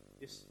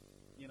this,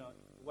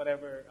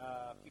 whatever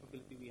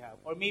capability we have.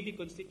 Or maybe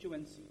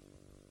constituency.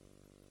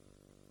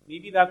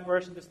 Maybe that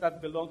person does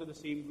not belong to the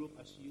same group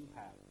as you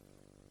have.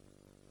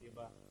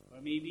 Diba? Or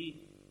maybe,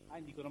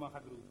 hindi ko naman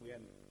kagrupo yan.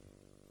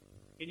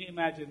 Can you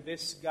imagine,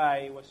 this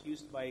guy was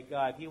used by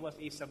God. He was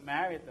a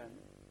Samaritan.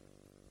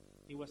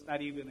 He was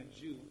not even a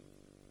Jew.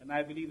 And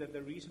I believe that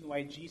the reason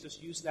why Jesus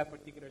used that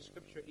particular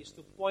scripture is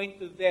to point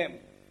to them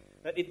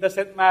that it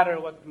doesn't matter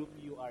what group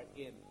you are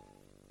in.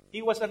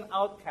 He was an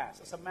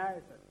outcast, a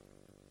Samaritan.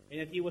 And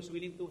yet he was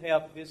willing to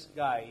help this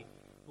guy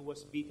who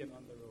was beaten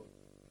on the road.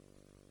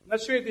 I'm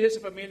not sure if this is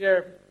a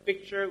familiar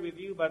picture with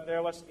you, but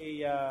there was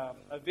a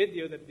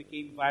video that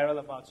became viral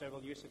about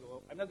several years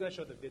ago. I'm not going to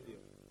show the video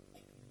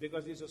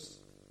because this was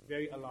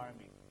very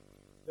alarming.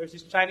 There's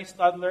this Chinese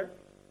toddler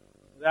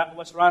that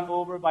was run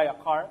over by a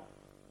car.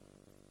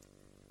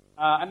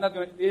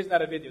 This is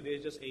not a video, this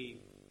is just a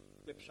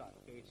clip shot,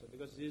 okay? So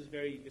because this is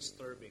very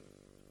disturbing.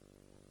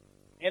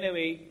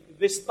 Anyway,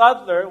 this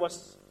toddler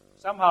was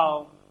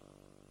somehow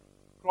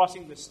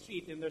crossing the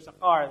street, and there's a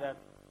car that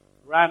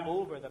ran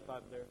over the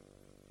toddler.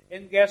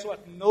 And guess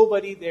what?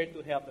 Nobody there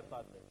to help the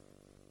toddler.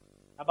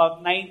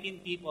 About 19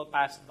 people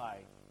passed by.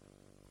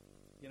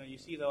 You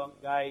see the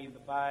guy in the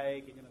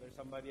bike, and there's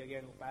somebody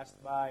again who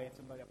passed by, and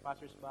somebody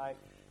passers by.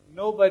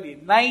 Nobody.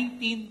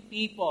 19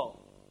 people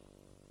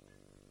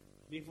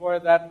before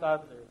that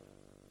toddler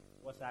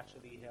was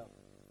actually helped.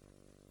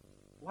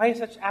 Why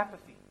such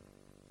apathy?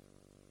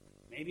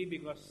 Maybe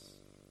because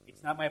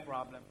it's not my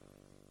problem.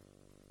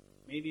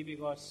 Maybe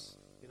because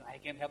I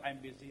can't help, I'm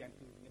busy, I'm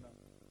too,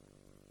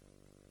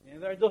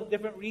 And there are those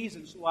different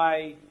reasons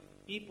why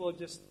people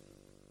just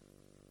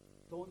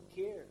don't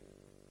care.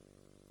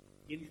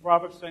 In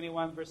Proverbs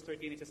 21, verse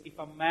 13, it says, if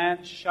a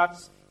man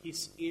shuts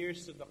his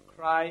ears to the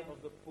cry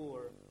of the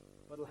poor,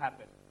 what will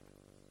happen?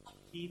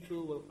 He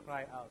too will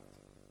cry out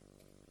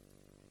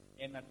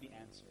and not be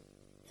answered.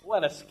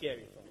 What a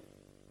scary thought.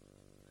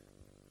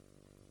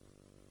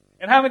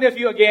 And how many of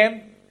you,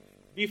 again,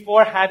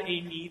 before had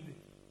a need?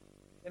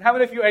 And how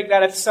many of you are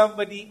glad that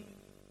somebody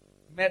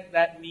met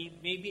that need?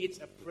 Maybe it's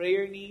a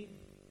prayer need.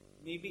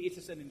 Maybe it's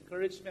just an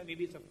encouragement.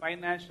 Maybe it's a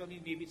financial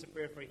need. Maybe it's a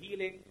prayer for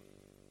healing.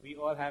 We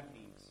all have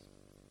needs.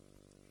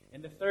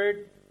 And the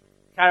third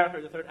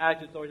character, the third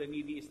attitude toward the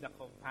needy is the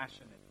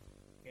compassionate.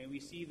 Okay, we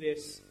see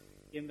this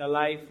in the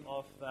life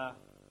of the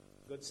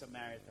Good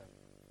Samaritan.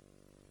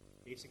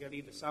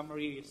 Basically, the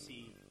summary is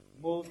he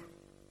moved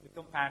with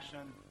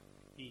compassion.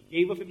 He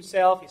gave of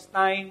himself, his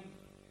time,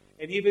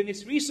 and even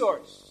his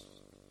resource.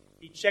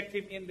 He checked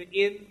him in the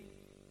inn,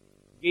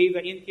 gave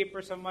the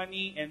innkeeper some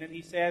money, and then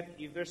he said,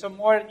 if there's some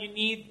more that you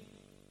need,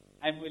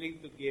 I'm willing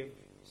to give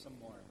some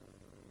more.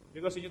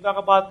 Because when you talk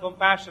about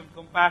compassion,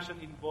 compassion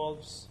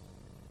involves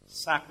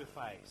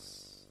sacrifice.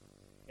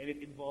 And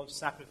it involves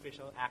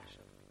sacrificial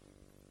action.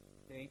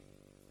 Okay?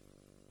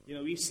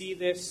 We see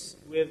this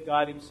with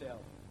God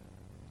Himself.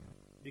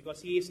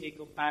 Because He is a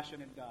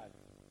compassionate God.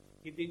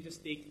 He didn't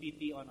just take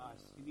pity on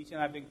us. Hindi siya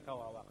nabing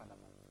kawawa ka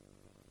naman.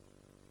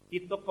 He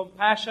took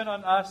compassion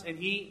on us and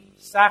He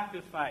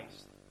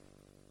sacrificed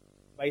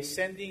by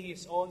sending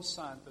His own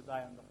Son to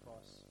die on the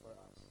cross for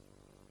us.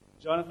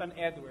 Jonathan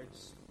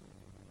Edwards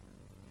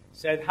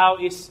said, how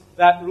is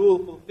that rule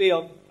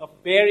fulfilled of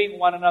bearing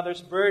one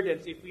another's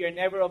burdens if we are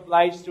never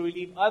obliged to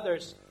relieve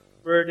others'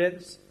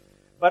 burdens,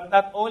 but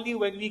not only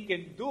when we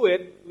can do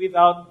it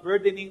without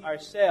burdening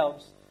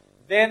ourselves,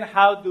 then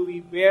how do we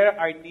bear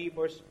our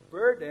neighbor's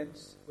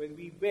burdens when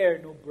we bear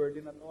no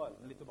burden at all?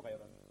 Nalito ba kayo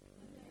ron?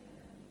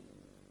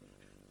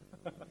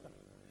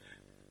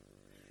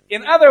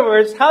 In other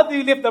words, how do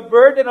you lift the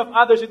burden of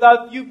others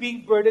without you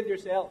being burdened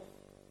yourself?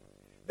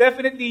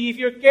 Definitely, if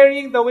you're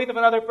carrying the weight of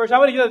another person,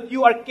 how many of you know that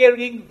you are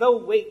carrying the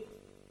weight?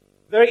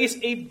 There is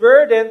a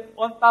burden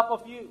on top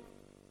of you.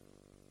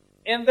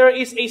 And there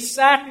is a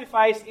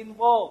sacrifice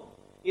involved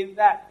in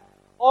that.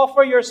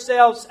 Offer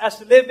yourselves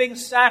as living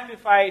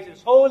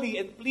sacrifices, holy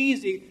and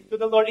pleasing to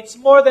the Lord. It's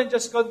more than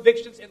just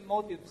convictions and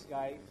motives,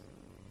 guys.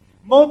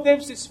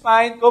 Motives is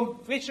fine.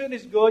 Conviction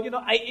is good.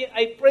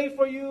 I pray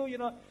for you,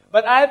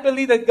 But I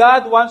believe that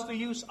God wants to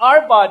use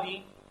our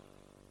body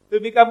to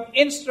become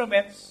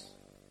instruments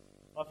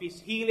of His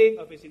healing,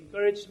 of His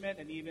encouragement,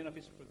 and even of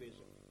His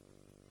provision.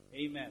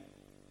 Amen.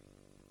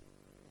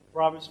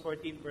 Proverbs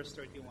 14 verse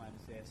 31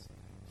 says,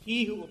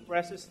 he who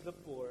oppresses the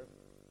poor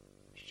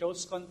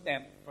shows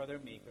contempt for their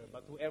maker,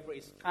 but whoever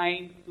is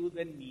kind to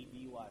the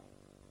needy, what?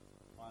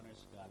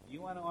 Honors God. Do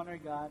you want to honor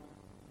God?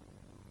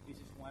 This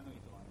is one way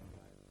to honor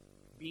God.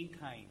 Being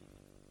kind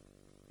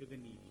to the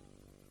needy.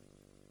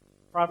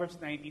 Proverbs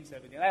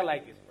 19:17. I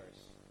like this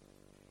verse.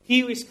 He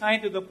who is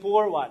kind to the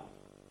poor, what?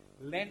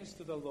 Lends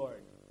to the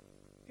Lord.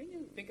 Can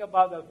you think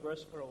about that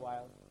verse for a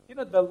while?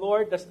 The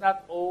Lord does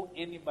not owe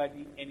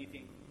anybody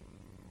anything.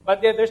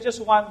 But there's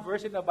just one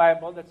verse in the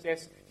Bible that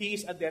says, He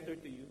is a debtor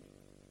to you.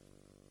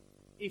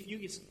 If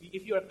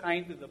you are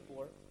kind to the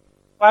poor.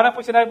 Parang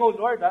pag sinabi mo,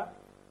 Lord, I'm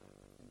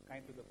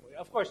kind to the poor.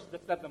 Of course,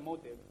 that's not the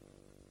motive.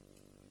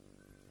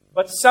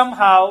 But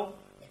somehow,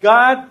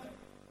 God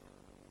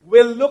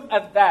will look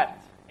at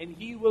that and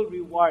He will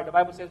reward. The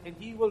Bible says, and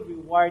He will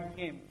reward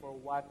him for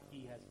what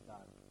he has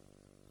done.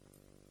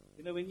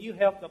 When you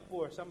help the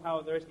poor,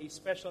 somehow there's a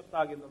special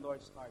tug in the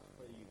Lord's heart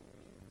for you.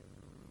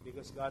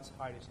 Because God's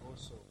heart is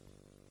also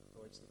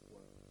towards the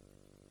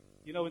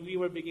poor. When we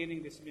were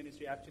beginning this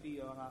ministry, actually,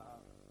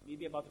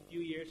 maybe about a few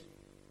years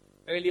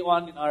early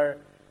on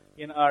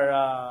in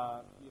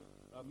our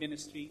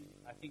ministry,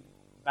 I think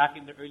back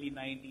in the early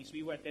 90s,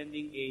 we were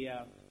attending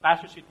a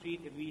pastor's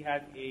retreat, and we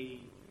had a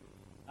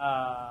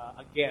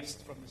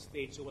guest from the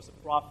States who was a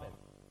prophet.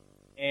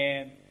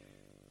 And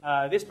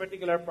this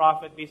particular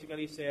prophet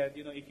basically said,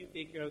 if you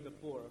take care of the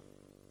poor,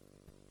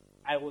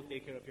 I will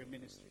take care of your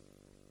ministry.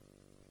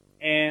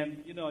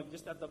 And,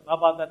 just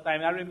about that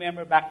time, I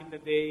remember back in the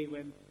day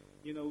when,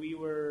 we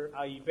were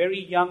a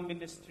very young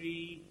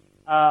ministry,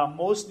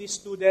 mostly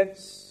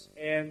students,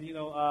 and,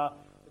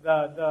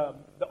 the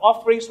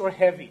offerings were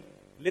heavy,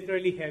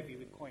 literally heavy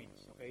with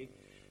coins, okay?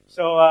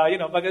 So,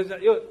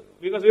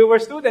 because we were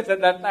students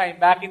at that time,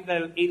 back in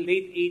the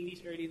late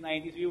 80s, early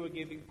 90s, we were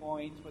giving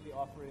coins for the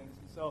offerings.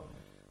 And so,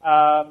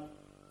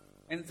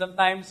 and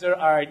sometimes there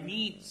are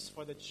needs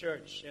for the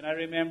church. And I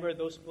remember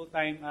those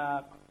full-time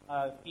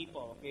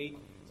people, okay?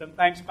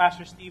 Sometimes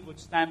Pastor Steve would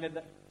stand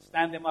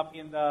them up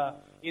in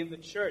the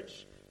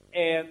church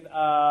and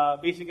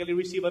basically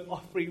receive an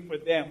offering for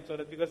them, so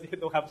that because they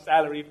don't have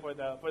salary for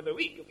the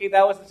week. Okay,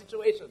 that was the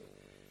situation.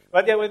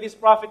 But yeah, when this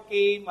prophet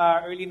came,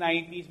 early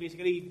 90s,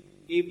 basically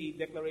gave a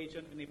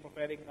declaration and a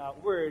prophetic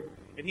word,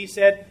 and he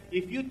said,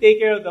 if you take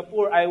care of the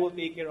poor, I will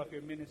take care of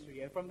your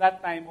ministry. And from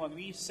that time on,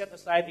 we set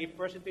aside a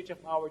percentage of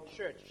our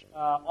church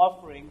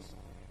offerings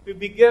to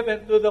be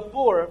given to the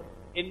poor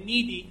and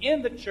needy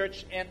in the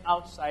church and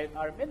outside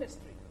our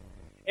ministry.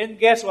 And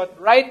guess what?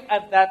 Right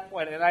at that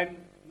point, and I'm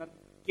not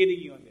kidding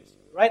you on this,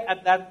 right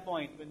at that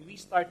point, when we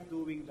start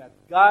doing that,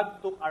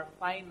 God took our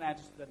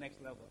finances to the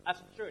next level as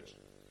a church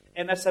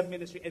and as a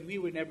ministry, and we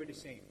were never the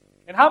same.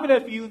 And how many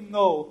of you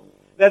know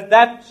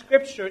that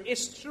scripture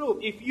is true?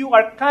 If you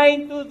are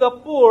kind to the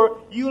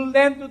poor, you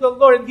lend to the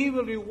Lord, and He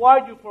will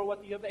reward you for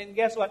what you have done. And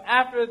guess what?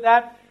 After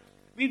that,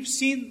 we've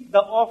seen the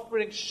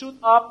offering shoot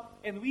up,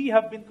 and we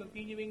have been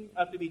continuing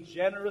to be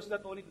generous,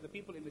 not only to the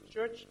people in the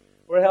church.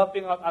 We're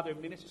helping out other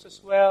ministries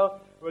as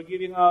well. We're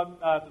giving out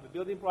to the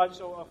building projects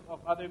of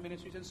other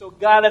ministries. And so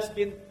God has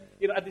been,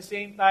 at the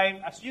same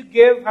time, as you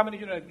give, how many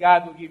of you know that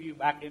God will give you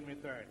back in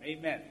return?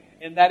 Amen.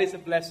 And that is a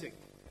blessing.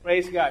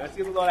 Praise God. Let's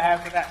give the Lord a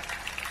hand for that.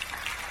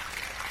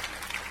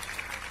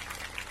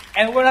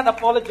 And we're not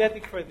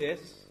apologetic for this,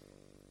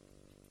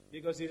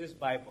 because this is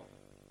Bible.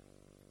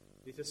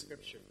 This is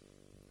Scripture.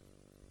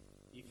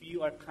 If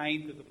you are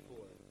kind to the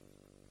poor,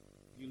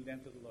 you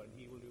lend to the Lord,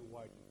 He will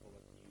reward you for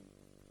what you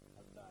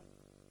have done.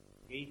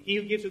 Okay? He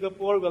who gives to the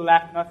poor will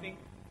lack nothing,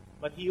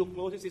 but he who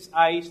closes his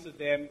eyes to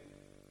them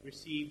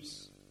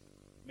receives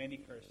many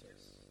curses.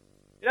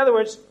 In other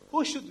words,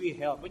 who should we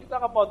help? When you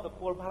talk about the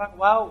poor, parang,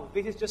 wow,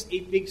 this is just a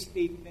big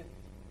statement.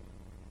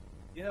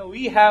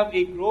 We have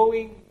a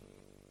growing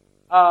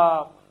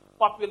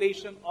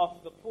population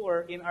of the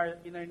poor in our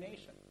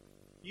nation.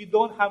 You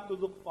don't have to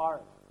look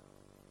far.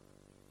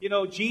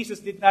 Jesus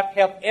did not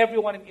help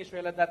everyone in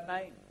Israel at that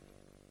time.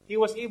 He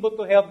was able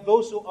to help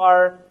those who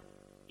are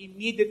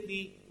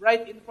immediately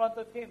right in front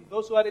of him,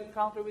 those who had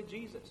encounter with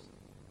Jesus.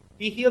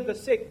 He healed the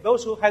sick,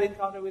 those who had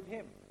encounter with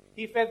him.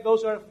 He fed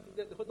those who are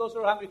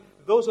hungry,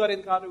 those who had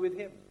encounter with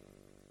him.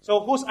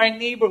 So who's our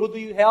neighbor? Who do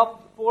you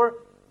help for?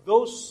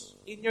 Those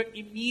in your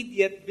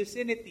immediate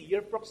vicinity,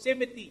 your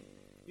proximity.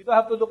 You don't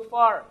have to look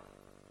far.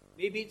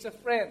 Maybe it's a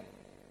friend.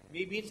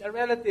 Maybe it's a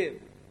relative.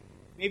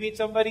 Maybe it's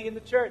somebody in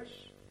the church.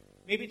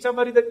 Maybe it's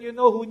somebody that you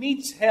know who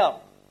needs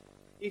help.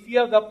 If you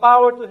have the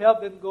power to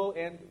help, then go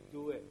and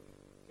do it.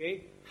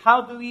 Okay?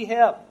 How do we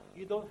help?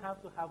 You don't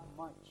have to have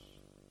much.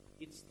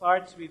 It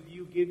starts with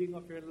you giving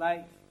of your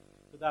life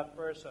to that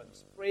person,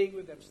 praying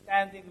with them,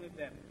 standing with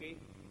them, okay?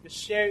 Just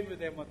sharing with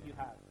them what you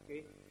have,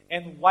 okay?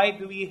 And why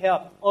do we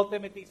help?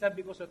 Ultimately, it's not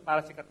because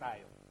para sikat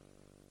tayo.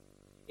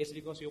 It's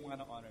because we want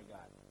to honor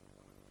God.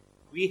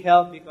 We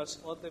help because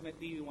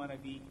ultimately we want to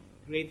be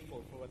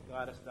grateful for what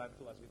God has done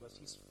to us, because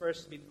He's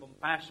first been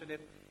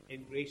compassionate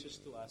and gracious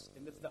to us.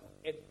 And that's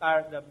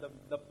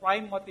the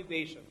prime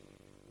motivation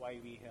why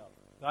we help.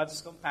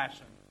 God's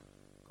compassion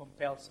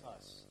compels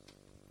us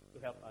to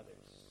help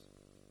others.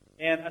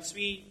 And as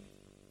we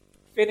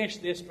finish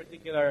this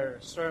particular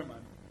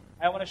sermon,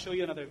 I want to show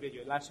you another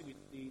video. Last week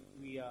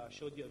we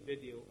showed you a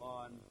video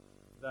on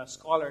the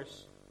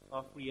scholars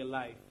of Real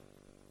Life.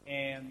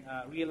 And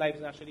Real Life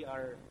is actually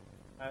our,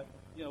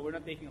 we're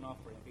not taking an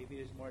offering. Okay?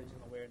 This is more just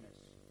an awareness.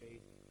 Okay?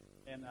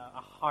 And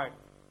a heart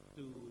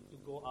to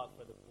go out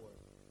for the poor.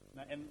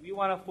 And we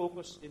want to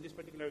focus in this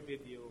particular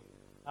video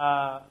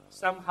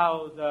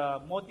somehow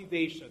the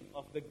motivation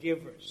of the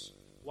givers,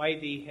 why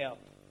they help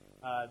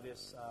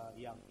this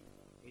young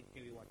people. Okay?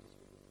 Can we watch this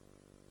video?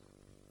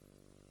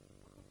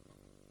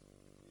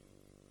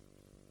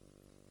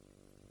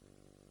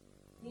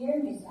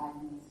 Dear Miss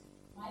Agnes,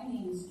 my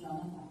name is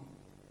Jonathan.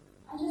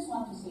 I just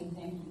want to say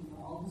thank you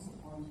for all the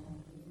support you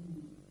have given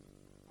me.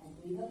 I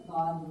pray that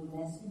God will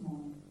bless you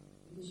more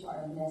because you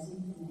are a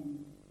blessing to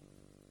many.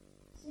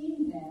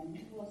 Seeing them,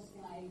 it was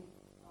like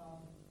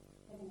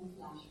having a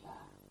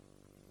flashback.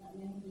 Not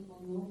many people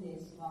know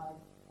this, but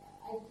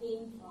I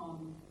came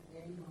from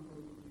very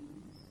humble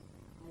beginnings.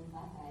 My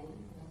tatay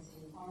was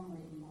a farmer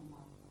in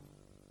Pampanga,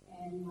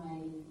 and my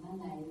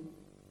nanay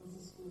was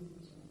a school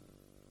teacher.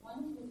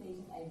 One of the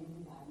things that I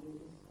really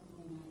value is what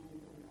my nanay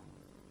told us,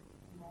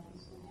 and that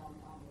is to help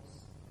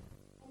others.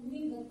 I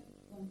believe that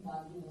when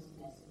God gives us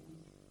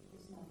blessings, it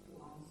is not to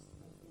us,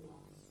 but to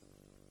us.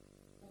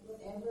 But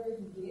whatever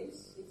He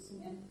gives, it's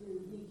meant to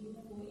be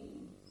given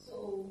away.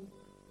 So,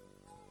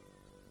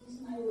 this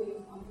is my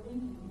way of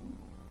honoring Him,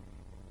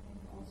 and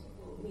also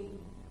to obey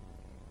Him,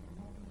 and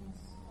what He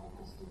has called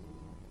us to do.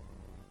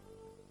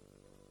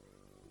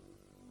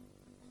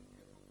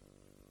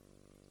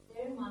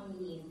 Dear Mommy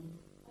Lynn,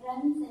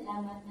 maraming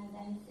salamat ng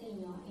dahil sa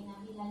inyo ay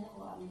nakilala ko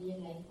ang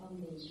Real Life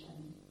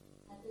Foundation.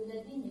 At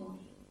tulad ninyo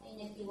ay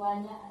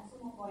nagtiwala at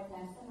sumuporta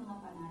sa mga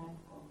pangarap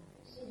ko.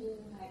 So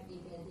yung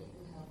heartbeat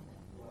to help the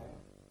poor.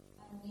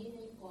 Parang yun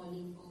ay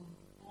calling ko.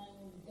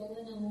 Parang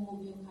gano'n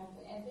namumove yung heart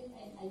ko. Every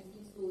time I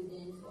see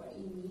students who are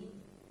in need,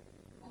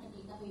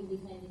 nakikita ko yung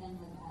desire nilang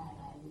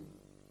mag-aaral.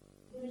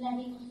 Pero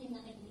lagi ko kasi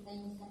nakikita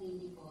yung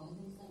sarili ko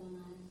dun sa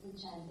mga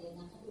estudyante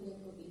na katulad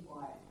ko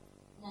before.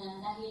 Na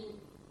dahil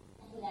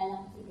nakilala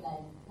ko si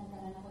God,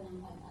 nagkaroon ako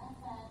ng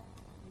pag-asa,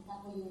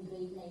 nakita ko yung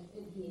great life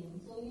with Him.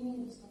 So yun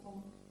yung gusto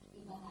kong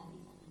ibahagi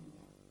sa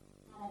kanila.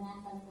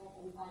 Naranasan ko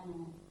kung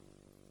paano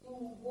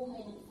yung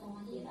buhay ng isang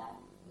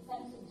mahirap,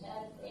 isang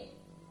estudyante,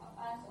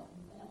 papasok,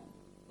 walang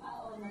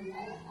baon,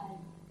 maglalakad,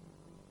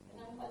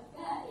 walang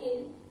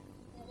pagkain.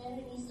 The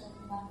very reason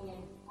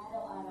bakit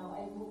araw-araw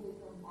I move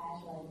with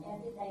compassion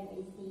every time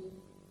I see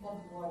the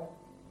poor.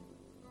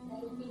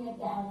 Dahil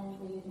pinagdaanan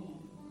ko yun eh.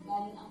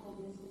 Galing ako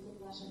dun sa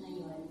sitwasyon na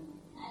yun.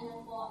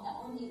 Alam ko, the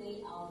only way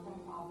out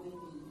from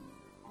poverty,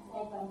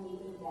 aside from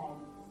meeting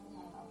God, is to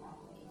have a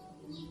proper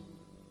education.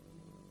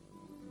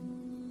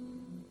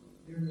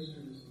 Dear Mr.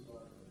 and Mrs.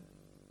 Barker,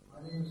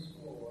 my name is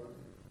Paul.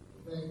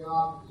 Thank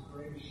God for His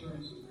great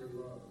assurance of your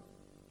love.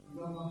 You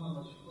don't know how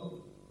much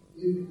hope,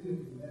 if it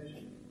could be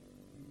measured,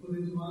 you put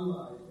into my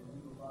life and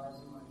in the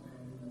lives of my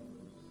family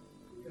members.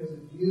 Because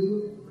of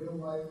you and the Real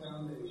Life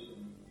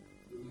Foundation,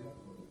 we have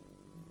hope.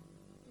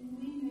 When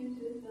we moved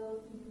to the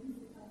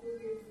Philippines a couple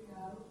of years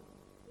ago,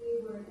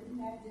 we were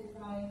impacted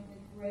by the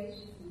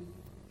graciousness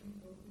of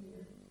people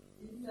here.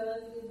 And so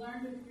as we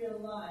learned of Real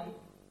Life,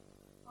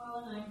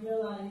 Paul and I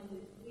realized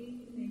that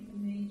we could make a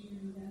major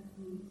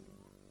investment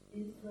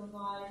into the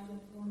lives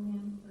of one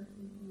young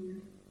person here.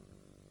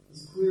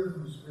 It's clear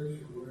from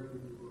Scripture wherever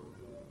you look,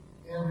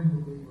 every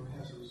believer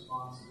has a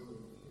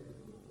responsibility to care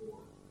for the poor.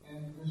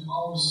 And There's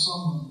always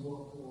someone more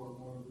poor,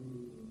 more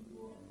needy than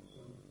you are. So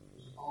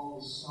there's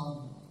always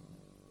someone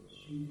that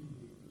you can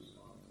be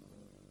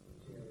responsible for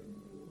caring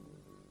for.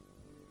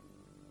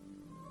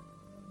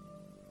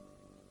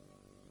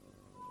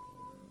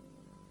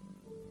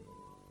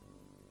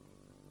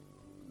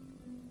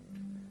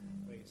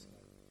 Praise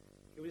God.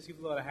 Can we just give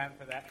the Lord a hand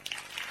for that?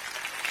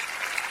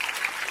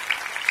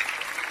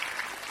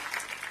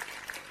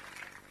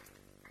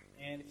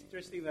 And it's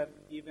interesting that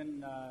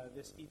even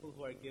these people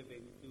who are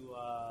giving to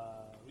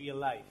real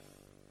life,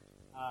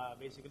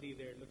 basically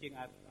they're looking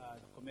at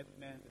the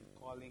commitment and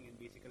calling and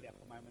basically a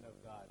commandment of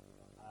God,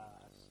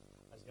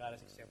 as God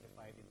has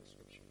exemplified in the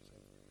Scriptures.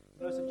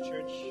 And as a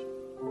church,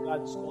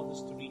 God's called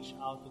us to reach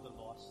out to the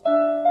lost,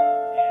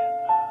 and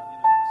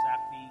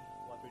exactly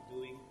what we're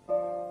doing,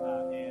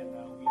 and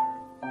we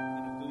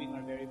are doing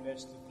our very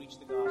best to preach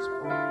the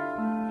gospel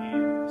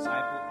and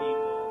disciple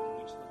people to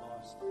reach the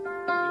lost. We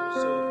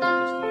also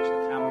called us to reach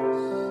the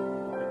campus.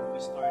 When we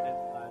started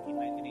in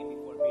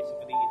 1984,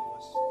 basically it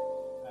was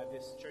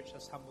this church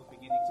has humble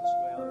beginnings as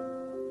well.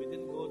 We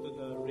didn't go to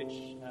the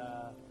rich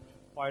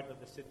part of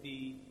the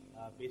city,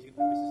 basically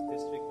the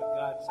business district, but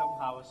God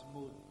somehow has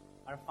moved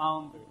our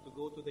founder to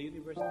go to the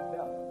University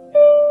Belt and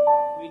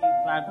really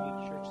plant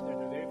a church there.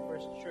 The very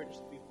first church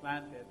that we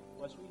planted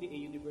was really a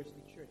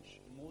university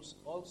church,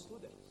 all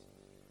students,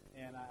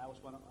 and I was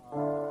part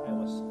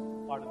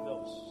of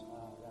those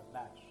that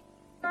batch.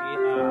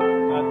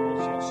 God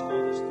also has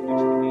called us to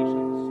reach the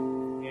nations,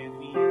 and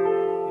we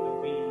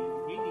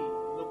really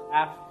look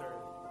after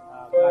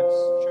God's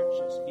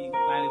churches being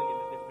planted in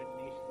the different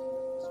nations.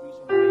 That's the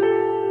reason why we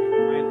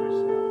remind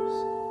ourselves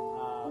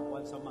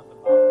once a month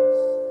about this.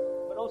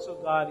 But also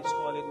God is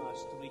calling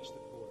us to reach the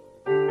poor.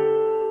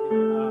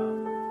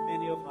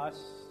 Many of us,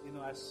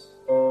 as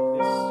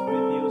these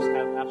videos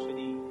have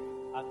actually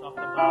talked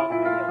about,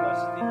 many of us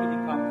didn't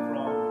really come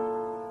from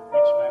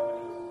rich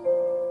families.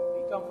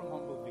 We come from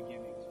humble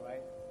beginnings,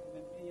 right?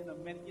 And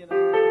the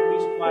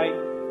reason why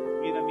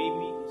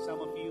maybe some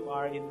of you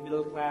are in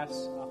middle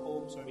class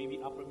homes or maybe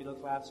upper middle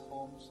class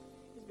homes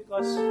is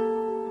because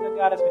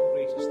God has been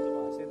gracious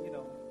to us. And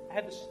I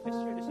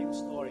shared the same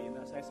story,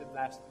 as I said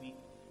last week,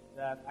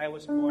 that I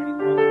was born in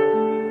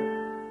Hungary.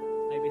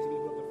 I basically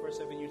grew up the first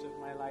 7 years of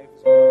my life.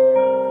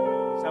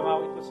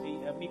 Somehow it was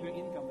a meager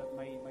income that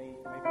my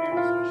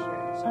parents were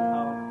sharing.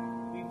 Somehow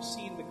we've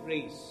seen the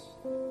grace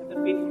and the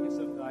faithfulness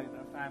of God in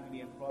our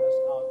family and brought us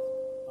out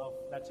of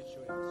that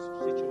situation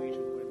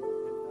where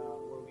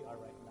we are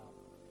right now.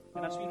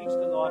 And as we reach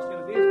the lost, this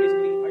is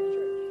basically our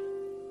church.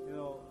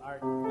 Our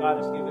God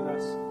has given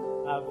us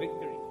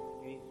victory,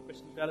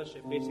 Christian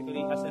Fellowship,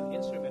 basically as an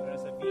instrument or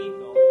as a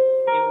vehicle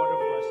in order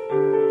for us to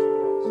reach the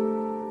lost.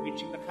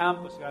 Reaching the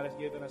campus, God has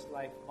given us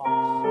Life Box.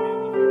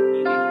 And if you're a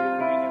teenager, you're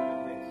familiar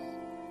with this.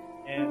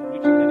 And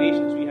reaching the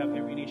nations, we have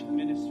Every Nation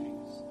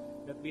Ministries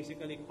that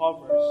basically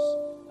covers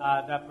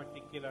that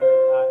particular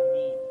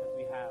need that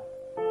we have.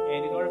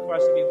 And in order for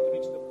us to be able to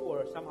reach the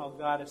poor, somehow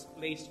God has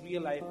placed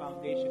Real Life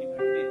Foundation in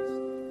our midst.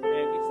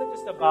 And it's not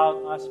just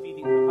about us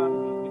feeding the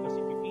hungry, because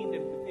if you feed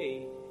them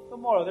today,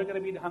 tomorrow they're going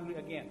to be hungry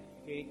again.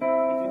 Okay? If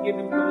you give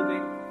them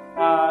clothing,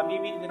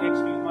 maybe in the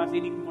next few months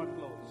they need more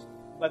clothes.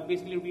 But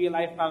basically, Real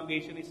Life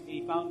Foundation is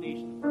a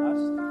foundation for us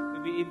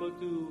to be able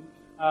to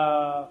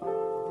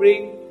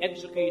bring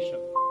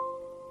education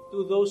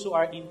to those who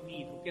are in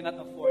need, who cannot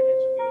afford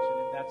education.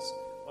 And that's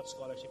what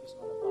scholarship is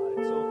all about.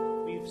 And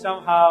so we've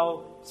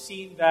somehow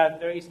seen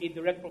that there is a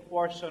direct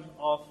proportion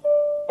of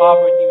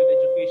poverty with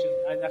education.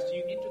 And as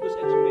you introduce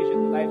education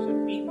to lives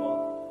of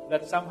people,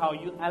 that somehow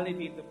you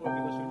alleviate the poor,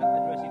 because you're not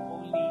addressing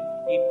only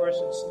a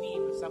person's need,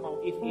 but somehow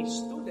if a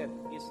student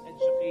is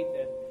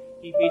educated,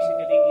 he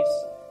basically is,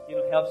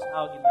 helps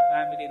out in the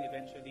family and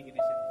eventually in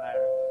his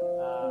entire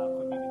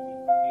community.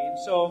 Okay? And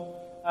so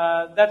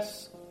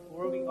that's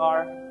where we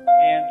are.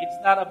 And it's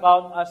not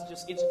about us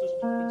just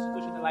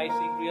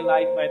institutionalizing Real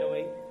Life, by the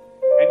way.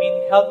 I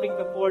mean, helping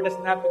the poor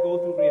doesn't have to go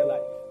through Real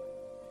Life.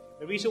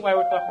 The reason why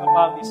we're talking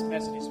about this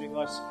message is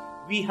because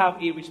we have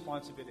a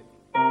responsibility.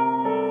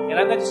 And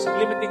I'm not just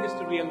limiting this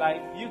to Real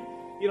Life.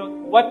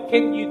 What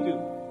can you do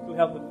to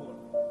help the poor?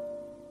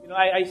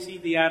 I see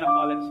Diana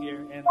Collins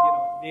here, and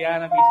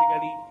Diana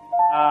basically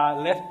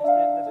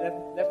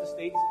left the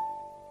States,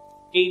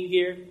 came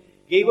here,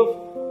 gave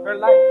up her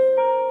life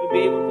to be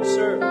able to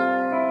serve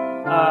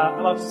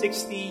about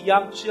 60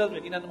 young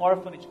children in an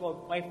orphanage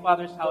called My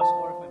Father's House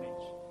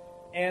Orphanage.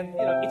 And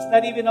it's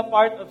not even a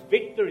part of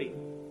Victory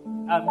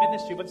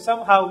ministry, but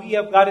somehow we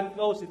have gotten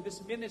close in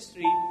this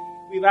ministry.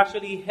 We've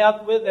actually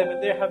helped with them,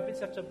 and they have been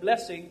such a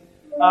blessing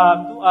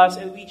to us,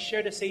 and we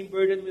share the same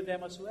burden with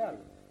them as well.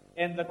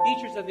 And the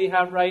teachers that they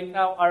have right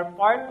now are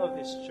part of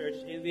this church,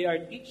 and they are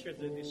teachers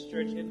in this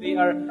church, and they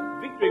are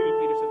Victory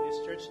Group leaders in this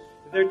church.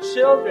 Their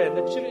children,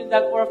 the children in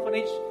that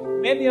orphanage,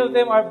 many of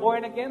them are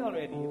born again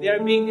already. They are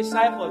being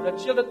discipled. The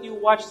children that you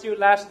watched here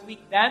last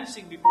week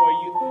dancing before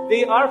you,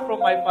 they are from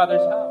My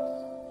Father's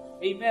house.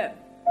 Amen.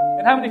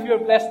 And how many of you are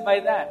blessed by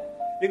that?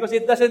 Because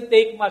it doesn't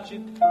take much.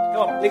 Come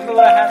on, take the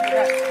Lord a hand for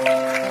that.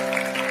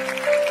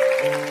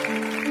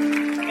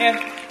 And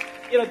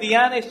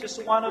Diana is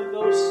just one of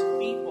those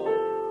people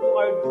who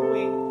are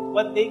doing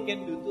what they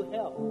can do to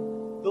help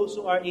those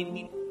who are in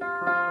need.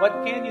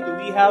 What can you do?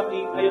 We have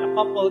a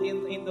couple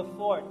in the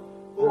fort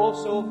who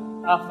also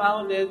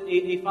founded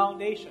a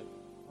foundation,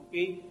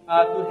 okay,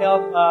 to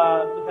help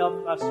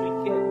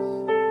street kids.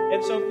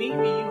 And so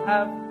maybe you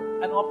have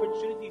an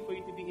opportunity for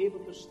you to be able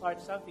to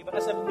start something. But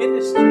as a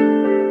ministry,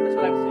 that's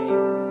what I'm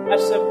saying.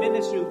 As a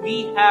ministry,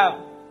 we have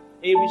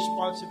a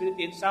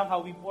responsibility, and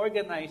somehow we've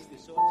organized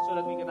this so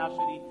that we can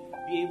actually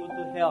be able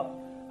to help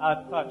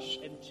touch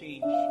and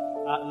change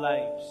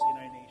lives in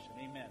our nation.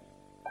 Amen.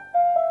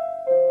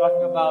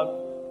 Talking about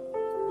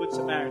Good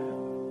Samaritan.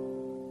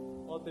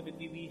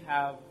 Ultimately, we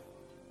have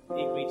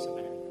a great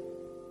Samaritan,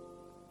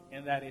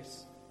 and that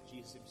is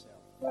Jesus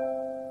himself.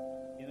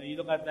 You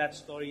look at that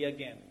story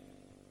again,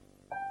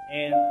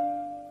 and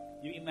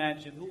you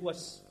imagine, who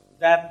was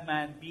that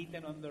man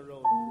beaten on the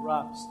road,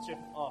 robbed,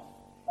 stripped off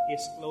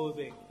his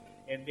clothing,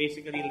 and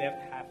basically left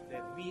half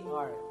dead? We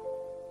are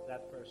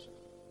that person.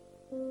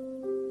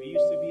 We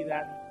used to be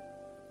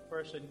that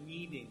person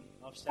needing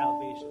of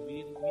salvation.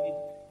 We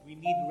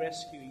need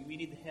rescue. We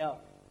need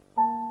help.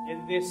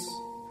 And this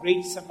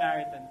great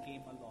Samaritan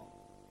came along.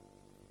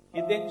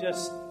 He didn't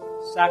just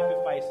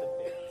sacrifice a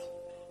bit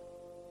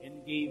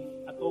and gave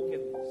a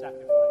token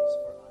sacrifice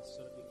for us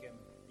so that we can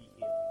be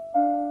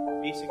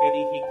healed.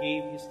 Basically, he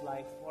gave his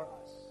life for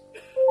us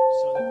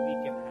so that we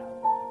can have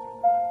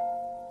eternal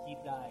life. He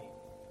died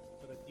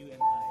so that you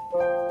and I.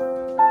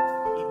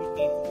 He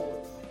became poor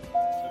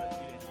so that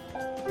you and I.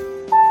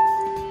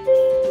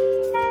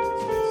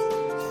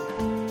 Jesus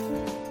himself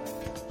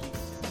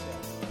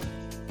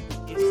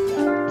is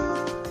that.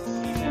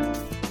 Amen.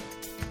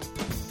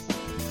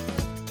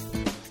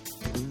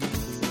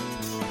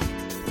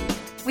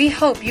 We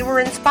hope you were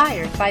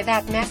inspired by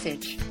that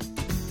message.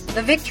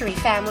 The Victory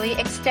family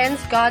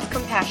extends God's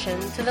compassion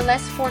to the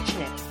less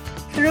fortunate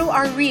through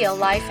our Real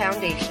Life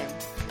Foundation,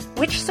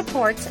 which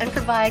supports and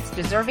provides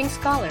deserving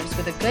scholars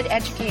with a good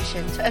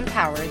education to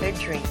empower their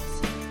dreams.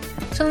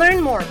 To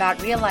learn more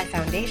about Real Life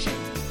Foundation,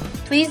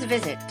 please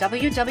visit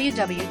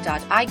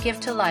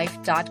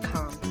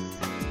www.igivetolife.com.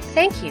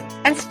 Thank you,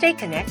 and stay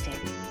connected.